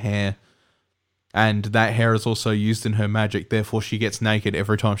her own hair, and that hair is also used in her magic, therefore she gets naked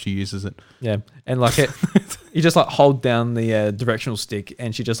every time she uses it. Yeah, and like you just like hold down the directional stick,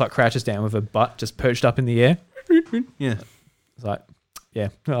 and she just like crouches down with her butt just perched up in the air. Yeah. It's like, yeah,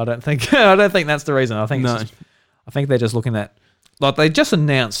 I don't think that's the reason. I think they're just looking at... Like, they just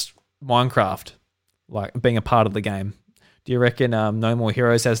announced Minecraft like being a part of the game. Do you reckon No More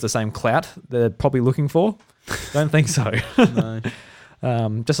Heroes has the same clout they're probably looking for? Don't think so. No.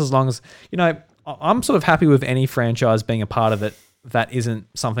 Just as long as, I'm sort of happy with any franchise being a part of it that isn't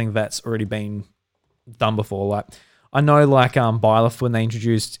something that's already been done before. Like, I know like Byleth, when they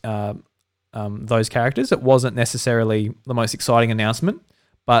introduced those characters, it wasn't necessarily the most exciting announcement,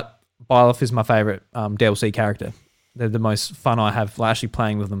 but Byleth is my favorite DLC character. They're the most fun I have actually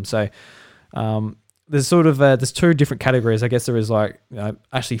playing with them. So there's sort of there's two different categories. I guess there is like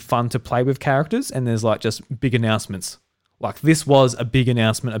actually fun to play with characters, and there's like just big announcements. Like this was a big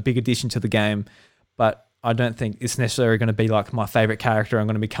announcement, a big addition to the game, but I don't think it's necessarily going to be like my favorite character I'm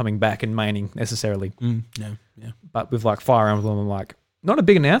going to be coming back and maining necessarily. No, yeah. But with like Fire Emblem, I'm like, not a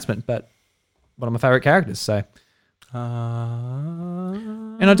big announcement, but one of my favorite characters. So,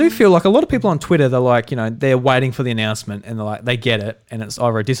 and I do feel like a lot of people on Twitter, they're like, they're waiting for the announcement, and they're like, they get it, and it's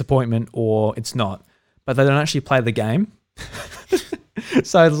either a disappointment or it's not, but they don't actually play the game.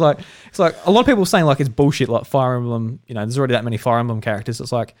 So it's like a lot of people saying like it's bullshit, like Fire Emblem, there's already that many Fire Emblem characters.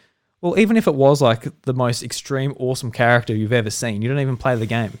 It's like, well, even if it was like the most extreme awesome character you've ever seen, you don't even play the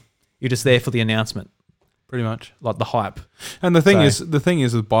game. You're just there for the announcement. Pretty much. Like the hype. And the thing is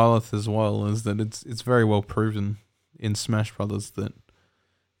with Byleth as well is that it's very well proven in Smash Brothers that,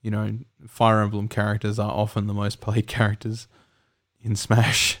 Fire Emblem characters are often the most played characters in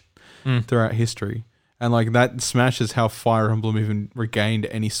Smash throughout history. And like that smashes how Fire Emblem even regained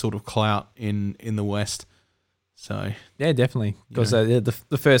any sort of clout in the West. So yeah, definitely, because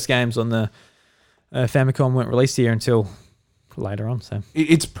the first games on the Famicom weren't released here until later on. So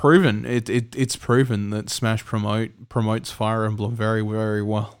it's proven it's proven that Smash promotes Fire Emblem very, very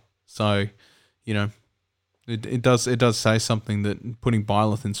well. So it does say something that putting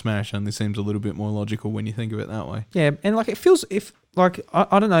Byleth in Smash only seems a little bit more logical when you think of it that way. Yeah, and like it feels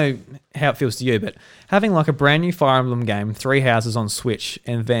I don't know how it feels to you, but having like a brand new Fire Emblem game, 3 houses on Switch,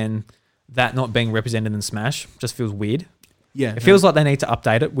 and then that not being represented in Smash just feels weird. Yeah, it feels like they need to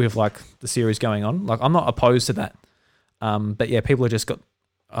update it with like the series going on. Like I'm not opposed to that, but yeah, people are just got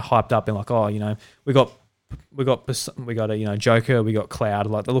hyped up and like, oh, we got a Joker, we got Cloud.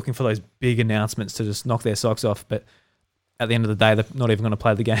 Like they're looking for those big announcements to just knock their socks off, but at the end of the day, they're not even going to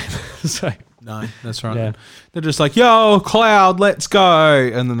play the game. So no, that's right. Yeah. They're just like, yo, Cloud, let's go.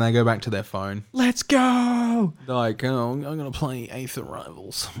 And then they go back to their phone. Let's go. They're like, oh, I'm going to play Aether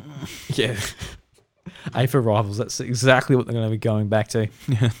Rivals. Yeah. Aether Rivals. That's exactly what they're going to be going back to.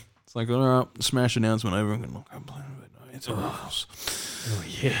 Yeah. It's like, all right, Smash announcement over. I'm going to go play Aether Rivals. Oh,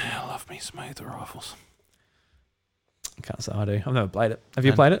 yeah. I love me some Aether Rivals. I can't say I do. I've never played it. Have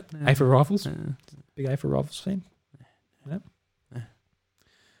you played it? Aether Rivals? Big Aether Rivals fan? Yeah.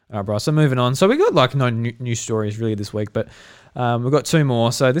 All right, Bryce. So moving on. So we got like no new stories really this week, but we've got 2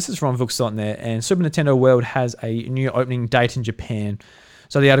 more. So this is from Vux.net, and Super Nintendo World has a new opening date in Japan.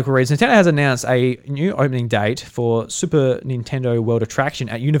 So the article reads, Nintendo has announced a new opening date for Super Nintendo World attraction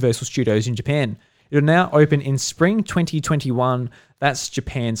at Universal Studios in Japan. It will now open in spring 2021. That's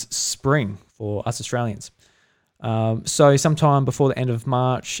Japan's spring for us Australians. So sometime before the end of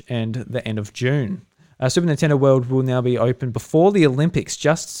March and the end of June. Super Nintendo World will now be open before the Olympics,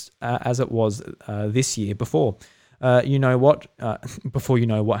 just as it was this year before. Before you know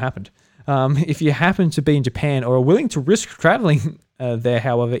what happened. If you happen to be in Japan or are willing to risk traveling there,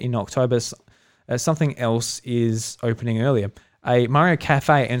 however, in October, something else is opening earlier. A Mario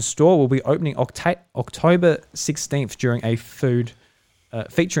Cafe and store will be opening October 16th during a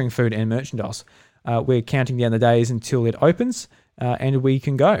featuring food and merchandise. We're counting down the days until it opens, and we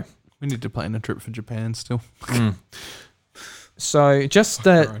can go. We need to plan a trip for Japan still. So just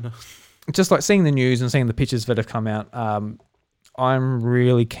like seeing the news and seeing the pictures that have come out, I'm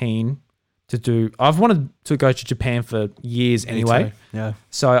really keen to do. I've wanted to go to Japan for years anyway. Me too. Yeah.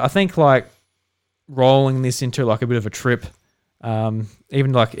 So I think like rolling this into like a bit of a trip, even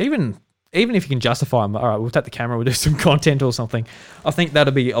if you can justify them, all right, we'll take the camera, we'll do some content or something. I think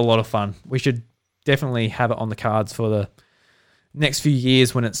that'll be a lot of fun. We should definitely have it on the cards for the next few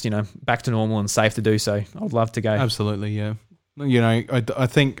years when it's back to normal and safe to do so. I would love to go. Absolutely, yeah. I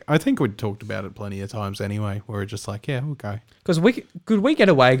think we'd talked about it plenty of times anyway. Where we're just like, yeah, we'll go. Because could we get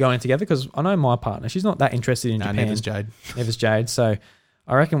away going together? Because I know my partner, she's not that interested in Japan. Never's Jade. Never's Jade. So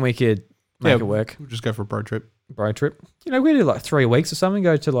I reckon we could make it work. We'll just go for a bro trip. We do like 3 weeks or something.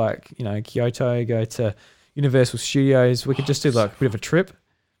 Go to like Kyoto. Go to Universal Studios. We could just do like a bit of a trip.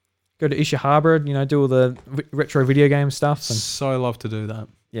 Go to Ishihabara, do all the retro video game stuff. And so love to do that.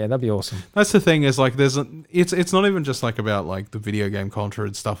 Yeah, that'd be awesome. That's the thing is like it's not even just like about like the video game culture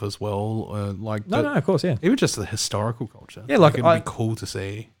and stuff as well. No, of course, yeah. Even just the historical culture. Yeah, like it'd be cool to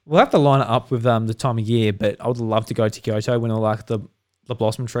see. We'll have to line it up with the time of year, but I would love to go to Kyoto when all like the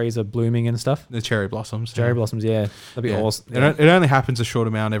blossom trees are blooming and stuff. The cherry blossoms. Blossoms, yeah. That'd be awesome. Yeah. It only happens a short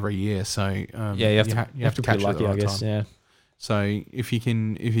amount every year, so you have to catch be lucky, it at the right I guess. time. Yeah. So if you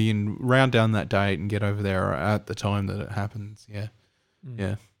can round down that date and get over there at the time that it happens, yeah.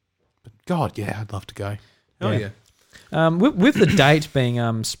 But God, yeah, I'd love to go. Oh yeah. With the date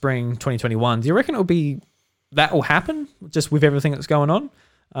being spring 2021, do you reckon that will happen just with everything that's going on?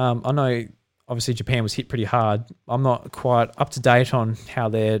 I know obviously Japan was hit pretty hard. I'm not quite up to date on how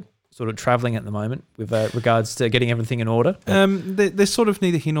they're sort of traveling at the moment with regards to getting everything in order. They're sort of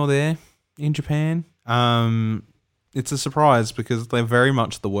neither here nor there in Japan. It's a surprise because they're very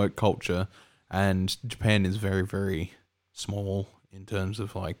much the work culture, and Japan is very, very small in terms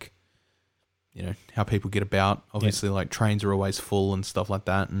of like, how people get about. Obviously, like trains are always full and stuff like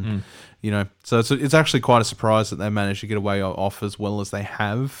that, and so it's actually quite a surprise that they managed to get away off as well as they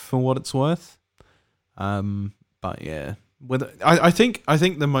have for what it's worth. But yeah, whether I think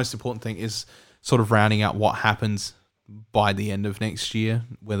the most important thing is sort of rounding out what happens by the end of next year,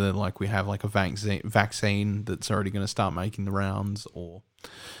 whether like we have like a vaccine that's already going to start making the rounds or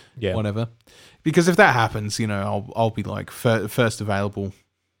whatever. Because if that happens, I'll be like first available,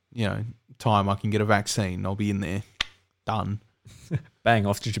 time I can get a vaccine. I'll be in there, done. Bang,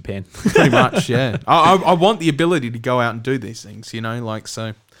 off to Japan. Pretty much, yeah. I want the ability to go out and do these things,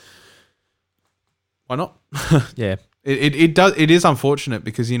 so why not? Yeah. It is unfortunate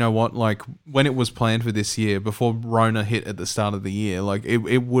because you know what, like when it was planned for this year, before Rona hit at the start of the year, like it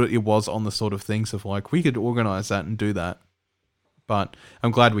was on the sort of things of like we could organise that and do that. But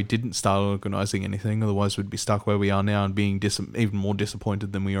I'm glad we didn't start organising anything, otherwise we'd be stuck where we are now and being even more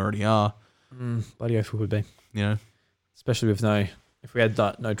disappointed than we already are. Bloody oath we would be. Especially with if we had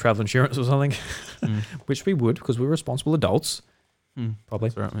no travel insurance or something, which we would because we're responsible adults. Probably.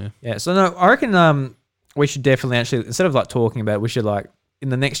 That's right, yeah. So no, I reckon we should definitely actually, instead of like talking about it, we should like in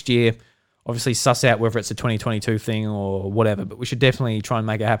the next year, obviously suss out whether it's a 2022 thing or whatever, but we should definitely try and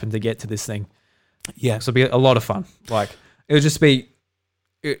make it happen to get to this thing. Yeah. So it'll be a lot of fun. Like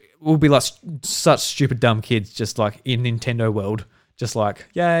we'll be like such stupid dumb kids just like in Nintendo world, just like,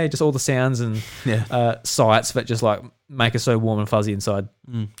 yay, just all the sounds and sights that just like make us so warm and fuzzy inside.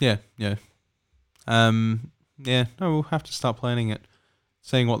 Yeah. No, we'll have to start planning it.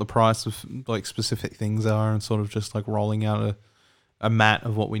 Seeing what the price of like specific things are and sort of just like rolling out a mat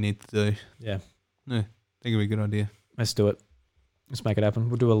of what we need to do. Yeah. I think it'd be a good idea. Let's do it. Let's make it happen.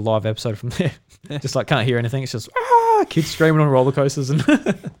 We'll do a live episode from there. Yeah. Just like can't hear anything. It's just kids screaming on roller coasters and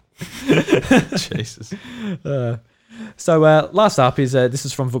Jesus. So last up is this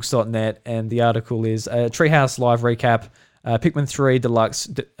is from Vooks.net and the article is Treehouse Live Recap. Pikmin 3 Deluxe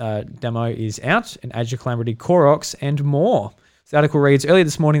demo is out, and Age of Calamity, Koroks, and more. The article reads, earlier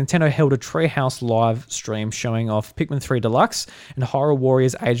this morning, Nintendo held a Treehouse live stream showing off Pikmin 3 Deluxe and Hyrule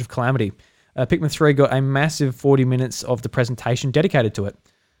Warriors Age of Calamity. Pikmin 3 got a massive 40 minutes of the presentation dedicated to it,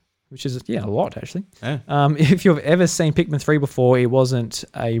 which is, a lot, actually. Yeah. If you've ever seen Pikmin 3 before, it wasn't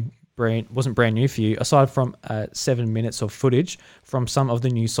brand new for you, aside from 7 minutes of footage from some of the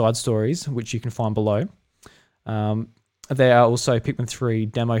new side stories, which you can find below. There are also Pikmin 3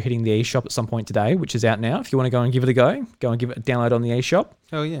 demo hitting the eShop at some point today, which is out now. If you want to go and give it a go and give it a download on the eShop.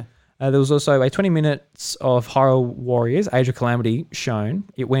 Oh, yeah. There was also a 20 minutes of Hyrule Warriors Age of Calamity shown.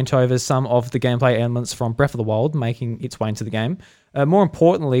 It went over some of the gameplay elements from Breath of the Wild, making its way into the game. More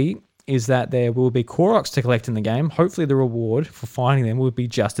importantly is that there will be Koroks to collect in the game. Hopefully the reward for finding them will be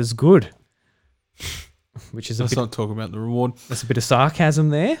just as good. Which is Let's not talk about the reward. That's a bit of sarcasm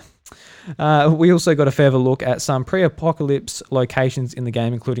there. We also got a further look at some pre-apocalypse locations in the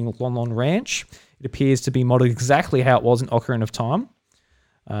game, including Lon Lon Ranch. It appears to be modeled exactly how it was in Ocarina of Time.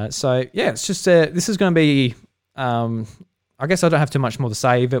 It's just this is going to be. I guess I don't have too much more to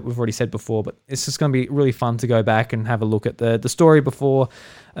say of it. We've already said before, but it's just going to be really fun to go back and have a look at the story before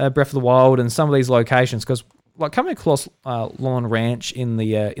Breath of the Wild and some of these locations, because like coming across Lon Ranch in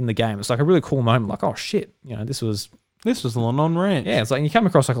the game, it's like a really cool moment. Like, oh shit, this was Lon Lon Ranch. Yeah, it's like you come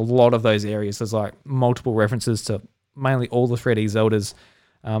across like a lot of those areas. There's like multiple references to mainly all the 3D Zeldas.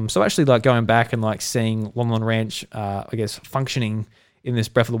 So actually like going back and like seeing Lon Lon Ranch, I guess functioning in this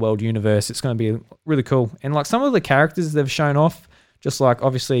Breath of the Wild universe, it's going to be really cool. And like some of the characters they've shown off, just like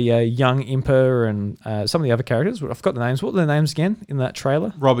obviously young Impa and some of the other characters. I forgot the names. What were the names again in that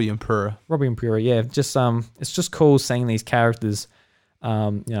trailer? Robbie and Pura, yeah. Just it's just cool seeing these characters,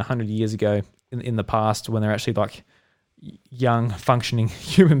 100 years ago in the past when they're actually like young, functioning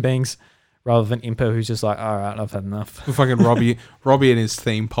human beings, rather than Impa, who's just like, all right, I've had enough. Fucking Robbie and his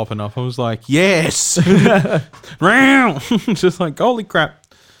theme popping up. I was like, yes, just like holy crap.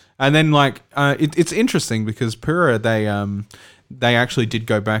 And then like it's interesting because Pura, they actually did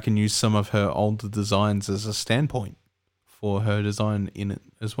go back and use some of her older designs as a standpoint for her design in it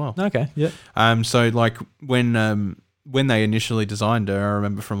as well. Okay, yeah. So like when they initially designed her, I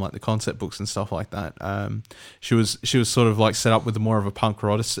remember from like the concept books and stuff like that, she was sort of like set up with more of a punk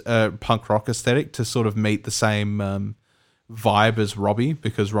rock aesthetic to sort of meet the same vibe as Robbie,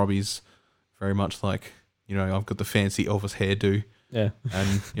 because Robbie's very much like, I've got the fancy Elvis hairdo. Yeah.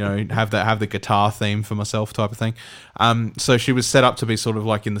 And, have the guitar theme for myself type of thing. So she was set up to be sort of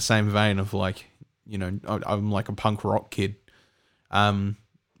like in the same vein of like, I'm like a punk rock kid.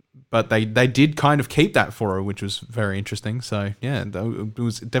 But they did kind of keep that for her, which was very interesting. So, yeah, it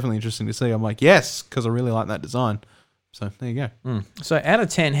was definitely interesting to see. I'm like, yes, because I really like that design. So, there you go. So, out of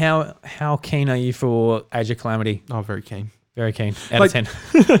 10, how keen are you for Age of Calamity? Oh, very keen. Very keen. Out of 10.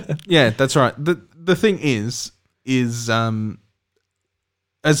 Yeah, that's right. The thing is as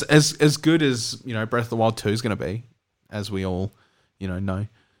good as, Breath of the Wild 2 is going to be, as we all, know.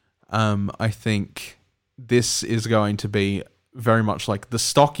 I think this is going to be very much like the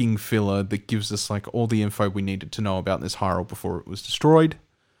stocking filler that gives us like all the info we needed to know about this Hyrule before it was destroyed.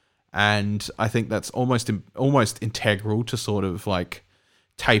 And I think that's almost integral to sort of like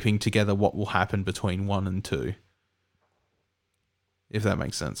taping together what will happen between 1 and 2. If that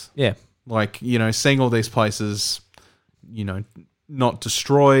makes sense. Yeah. Like, seeing all these places, not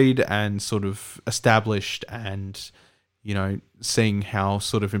destroyed and sort of established, and, seeing how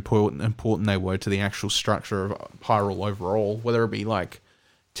sort of important they were to the actual structure of Hyrule overall, whether it be like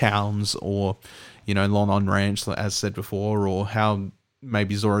towns or, Lon Ranch, as said before, or how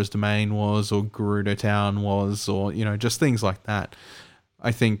maybe Zora's Domain was, or Gerudo Town was, or, just things like that.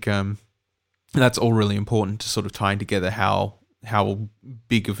 I think that's all really important to sort of tying together how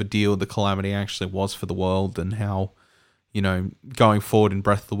big of a deal the calamity actually was for the world, and how, going forward in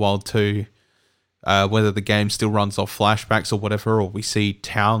Breath of the Wild 2, whether the game still runs off flashbacks or whatever, or we see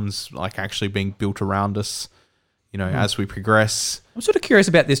towns like actually being built around us, as we progress. I'm sort of curious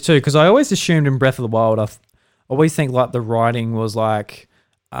about this too, because I always assumed in Breath of the Wild, I always think like the writing was like,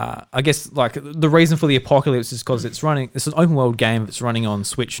 I guess like the reason for the apocalypse is because it's an open world game that's running on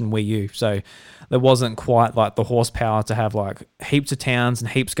Switch and Wii U, so there wasn't quite like the horsepower to have like heaps of towns and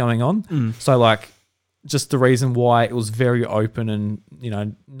heaps going on. So like just the reason why it was very open and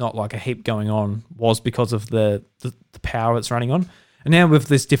not like a heap going on was because of the power it's running on. And now with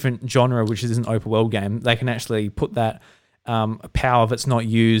this different genre, which is an open world game, they can actually put that power that's not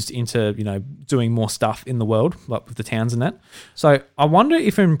used into doing more stuff in the world, like with the towns and that. So I wonder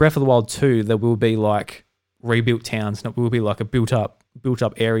if in Breath of the Wild 2 there will be like rebuilt towns, and it will be like a built up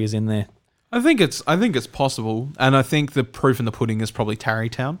areas in there. I think it's possible, and I think the proof in the pudding is probably Tarry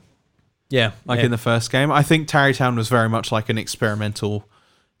Town. Yeah, in the first game, I think Tarry Town was very much like an experimental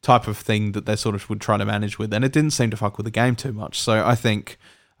type of thing that they sort of would try to manage with, and it didn't seem to fuck with the game too much. So I think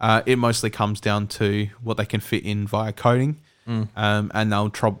it mostly comes down to what they can fit in via coding, and they'll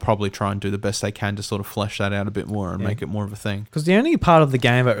probably try and do the best they can to sort of flesh that out a bit more and make it more of a thing. Because the only part of the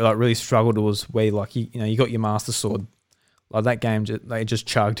game that like really struggled was where like you got your Master Sword, like that game they just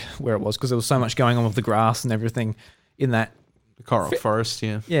chugged where it was, because there was so much going on with the grass and everything in that Korok Forest,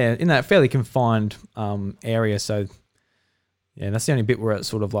 yeah, in that fairly confined area. So yeah, that's the only bit where it's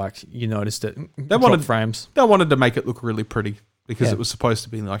sort of like you noticed it. They wanted frames. They wanted to make it look really pretty, because it was supposed to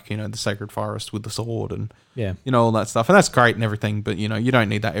be like, the sacred forest with the sword and, all that stuff. And that's great and everything, but, you don't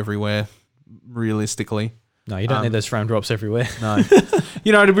need that everywhere, realistically. No, you don't need those frame drops everywhere. No.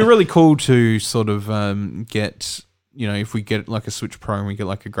 It'd be really cool to sort of get, if we get like a Switch Pro and we get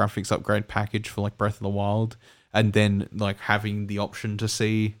like a graphics upgrade package for like Breath of the Wild, and then like having the option to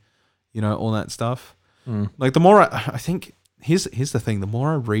see, all that stuff. Like the more I think, here's the thing, the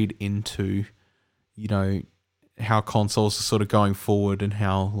more I read into, how consoles are sort of going forward and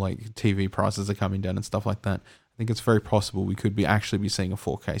how like TV prices are coming down and stuff like that, I think it's very possible we could actually be seeing a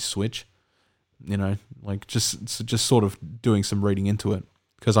 4K Switch, like just sort of doing some reading into it,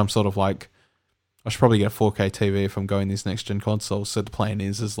 because I'm sort of like, I should probably get a 4K TV if I'm going these next gen consoles. So the plan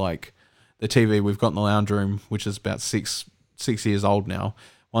is like the TV we've got in the lounge room, which is about six years old now.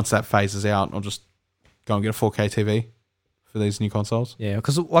 Once that phases out, I'll just go and get a 4K TV for these new consoles. Yeah,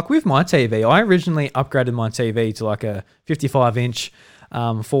 because like with my TV, I originally upgraded my TV to like a 55-inch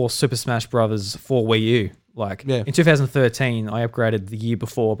for Super Smash Brothers for Wii U. Like in 2013, I upgraded the year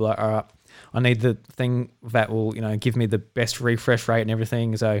before, but like, all right, I need the thing that will give me the best refresh rate and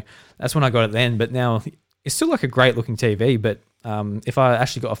everything. So that's when I got it then. But now it's still like a great looking TV. But if I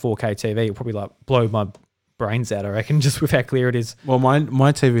actually got a 4K TV, it'll probably like blow my brains out, I reckon, just with how clear it is. Well, my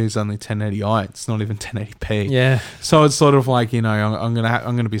TV is only 1080i. It's not even 1080p. Yeah. So it's sort of like, I'm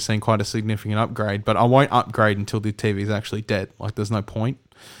gonna be seeing quite a significant upgrade, but I won't upgrade until the TV is actually dead. Like, there's no point.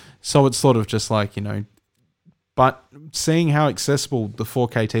 So it's sort of just like, but seeing how accessible the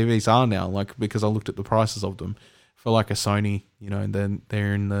 4K TVs are now, like, because I looked at the prices of them for like a Sony, then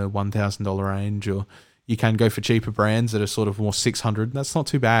they're in the $1,000 range, or you can go for cheaper brands that are sort of more $600. That's not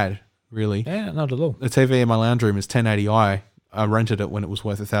too bad, really. Yeah, not at all. The TV in my lounge room is 1080i. I rented it when it was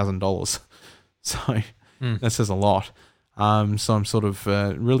worth $1,000. So that says a lot. So I'm sort of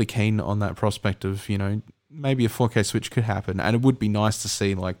really keen on that prospect of, maybe a 4K Switch could happen. And it would be nice to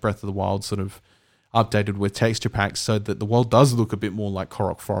see like Breath of the Wild sort of updated with texture packs so that the world does look a bit more like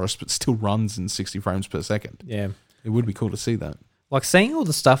Korok Forest, but still runs in 60 frames per second. Yeah. It would be cool to see that. Like seeing all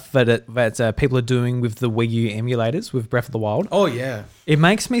the stuff that people are doing with the Wii U emulators with Breath of the Wild. Oh yeah, it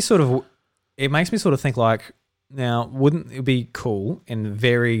makes me sort of think like, now wouldn't it be cool and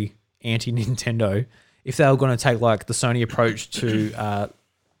very anti-Nintendo if they were going to take like the Sony approach to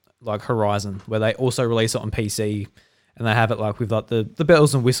like Horizon, where they also release it on PC and they have it like with like the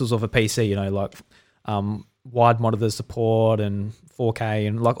bells and whistles of a PC, you know, like wide monitor support and 4K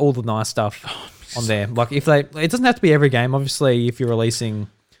and like all the nice stuff on there. Like if it doesn't have to be every game. Obviously, if you're releasing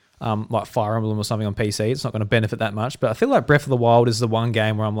like Fire Emblem or something on PC, it's not going to benefit that much. But I feel like Breath of the Wild is the one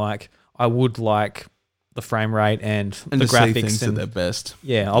game where I'm like, I would like the frame rate and the to graphics see things at their best.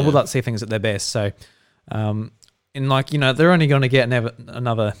 Yeah, I would like to see things at their best. So, and like, you know, they're only going to get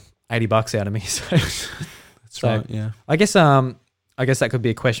another $80 out of me. So That's right. Yeah. I guess that could be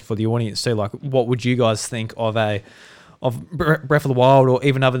a question for the audience too. Like, what would you guys think of Breath of the Wild or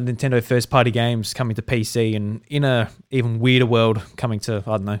even other Nintendo first-party games coming to PC and in a even weirder world coming to,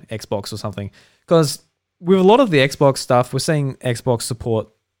 I don't know, Xbox or something? Because with a lot of the Xbox stuff, we're seeing Xbox support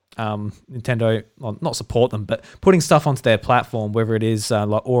Nintendo, well, not support them, but putting stuff onto their platform, whether it is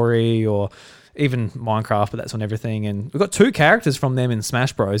like Ori or even Minecraft, but that's on everything. And we've got 2 characters from them in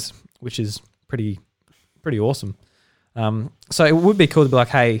Smash Bros, which is pretty awesome. So it would be cool to be like,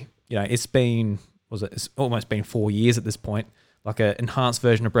 hey, you know, it's almost been 4 years at this point, like an enhanced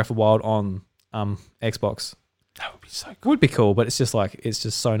version of Breath of the Wild on Xbox. That would be so It cool. would be cool, but it's just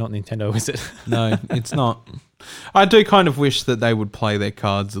so not Nintendo, is it? No, it's not. I do kind of wish that they would play their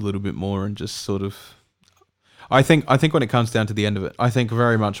cards a little bit more and just sort of. I think when it comes down to the end of it, I think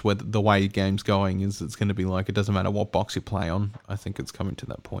very much where the way the game's going is it's going to be like it doesn't matter what box you play on. I think it's coming to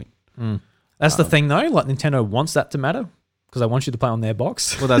that point. That's the thing though. Like Nintendo wants that to matter because they want you to play on their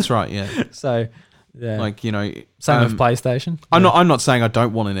box. Well, that's right. Yeah. So yeah, Like, you know, same with PlayStation. I'm not saying I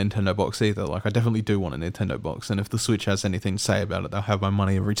don't want a Nintendo box either. Like, I definitely do want a Nintendo box, and if the Switch has anything to say about it, they'll have my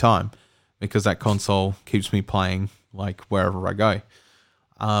money every time because that console keeps me playing like wherever I go.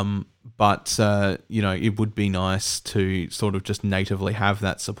 But you know, it would be nice to sort of just natively have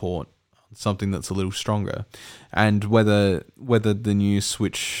that support, something that's a little stronger. And whether the new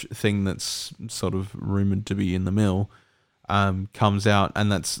Switch thing that's sort of rumored to be in the mill comes out,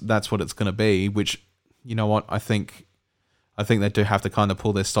 and that's what it's going to be. Which, you know what, I think they do have to kind of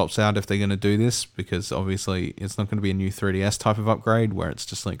pull their stops out if they're going to do this, because obviously it's not going to be a new 3DS type of upgrade where it's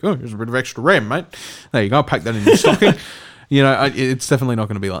just like, oh, here's a bit of extra RAM, mate. There you go, pack that in your stocking. You know, it's definitely not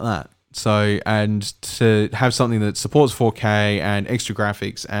going to be like that. So, and to have something that supports 4K and extra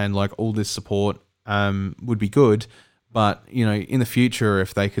graphics and like all this support would be good. But, you know, in the future,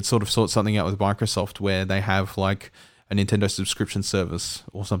 if they could sort of sort something out with Microsoft where they have like a Nintendo subscription service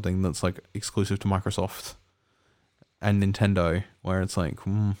or something that's like exclusive to Microsoft and Nintendo, where it's like,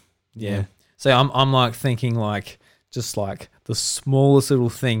 Yeah. So I'm like thinking like just like the smallest little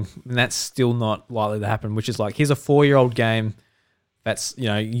thing, and that's still not likely to happen, which is like, here's a 4-year-old game that's, you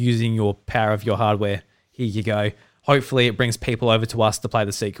know, using your power of your hardware. Here you go. Hopefully it brings people over to us to play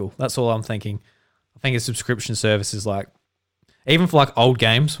the sequel. That's all I'm thinking. I think a subscription service is like, even for like old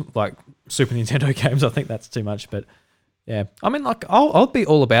games, like Super Nintendo games, I think that's too much. But yeah, I mean, like I'll be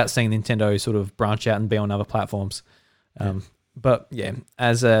all about seeing Nintendo sort of branch out and be on other platforms. But yeah,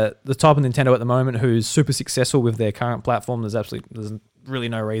 as the type of Nintendo at the moment who's super successful with there's really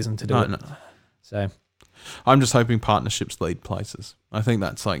no reason to do it. No. So I'm just hoping partnerships lead places. I think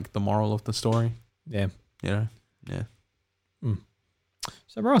that's like the moral of the story. Yeah. You know? Yeah.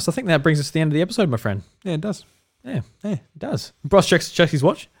 So Bryce, I think that brings us to the end of the episode, my friend. Yeah, it does. Yeah, it does. Bryce checks his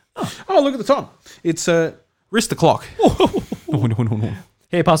watch. Oh, look at the time. It's wrist the clock. No.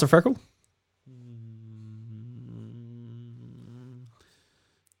 Hair past a freckle.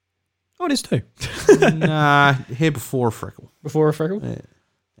 Oh, it is too. Nah, hair before a freckle. Before a freckle? Yeah.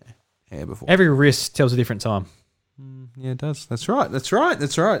 Hair before. Every wrist tells a different time. Yeah, it does. That's right. That's why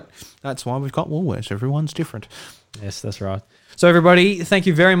we've got Woolworths. Everyone's different. Yes, that's right. So everybody, thank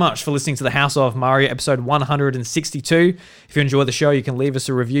you very much for listening to the House of Mario episode 162. If you enjoy the show, you can leave us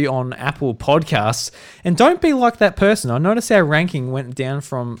a review on Apple Podcasts. And don't be like that person. I noticed our ranking went down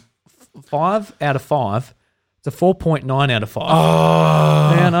from 5 out of 5 to 4.9 out of 5.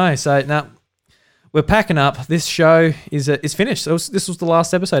 Oh. Yeah, I know. So now we're packing up. This show is finished. This was the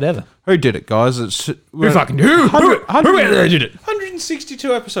last episode ever. Who did it, guys? Who did it?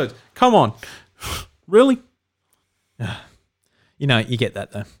 162 episodes. Come on. Really? You know, you get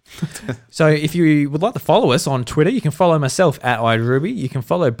that though. So if you would like to follow us on Twitter, you can follow myself at iRuby, you can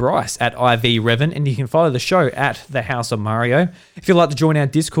follow Bryce at IVRevan, and you can follow the show at The House of Mario. If you'd like to join our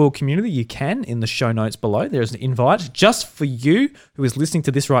Discord community, you can in the show notes below. There's an invite just for you who is listening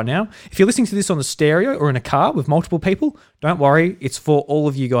to this right now. If you're listening to this on the stereo or in a car with multiple people, don't worry, it's for all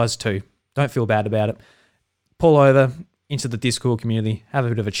of you guys too. Don't feel bad about it. Pull over into the Discord community, have a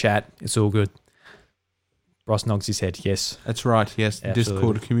bit of a chat. It's all good. Ross nods his head, yes. That's right, yes. The Absolutely.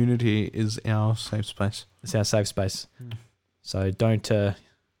 Discord community is our safe space. It's our safe space. So don't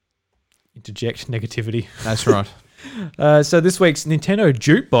interject negativity. That's right. So this week's Nintendo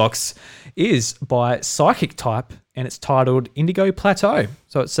Jukebox is by Psychic Type, and it's titled Indigo Plateau.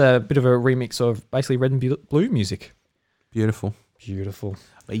 So it's a bit of a remix of basically red and blue music. Beautiful. Beautiful.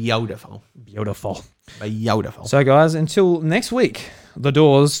 Beautiful. Beautiful. Beautiful. So guys, until next week, the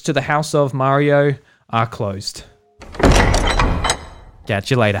doors to the House of Mario are closed.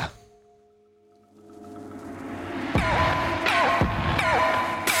 Catch you later.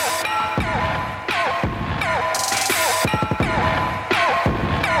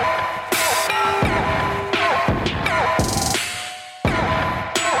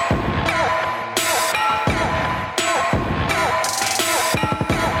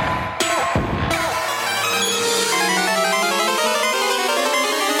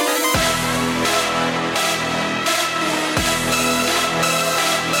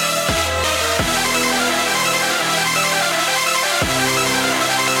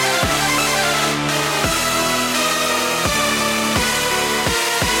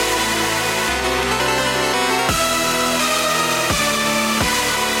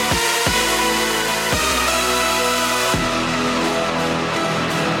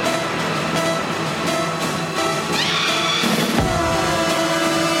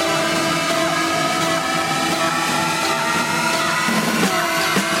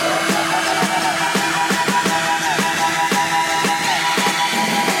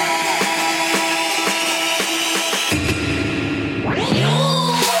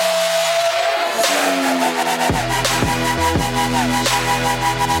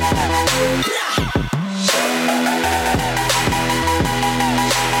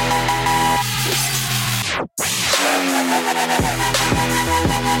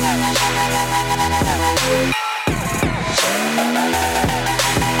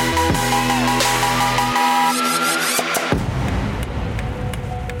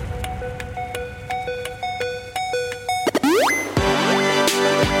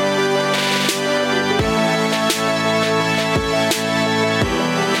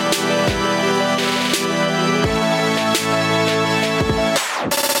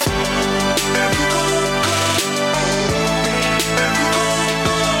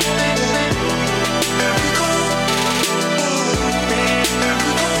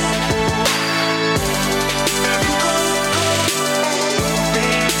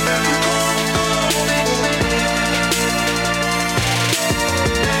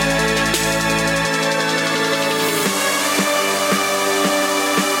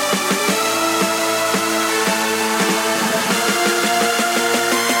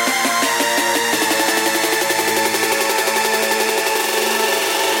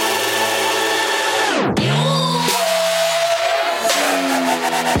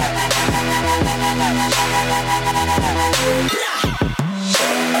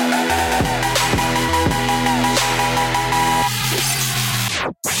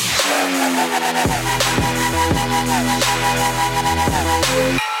 We'll be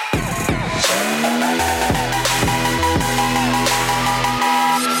right back.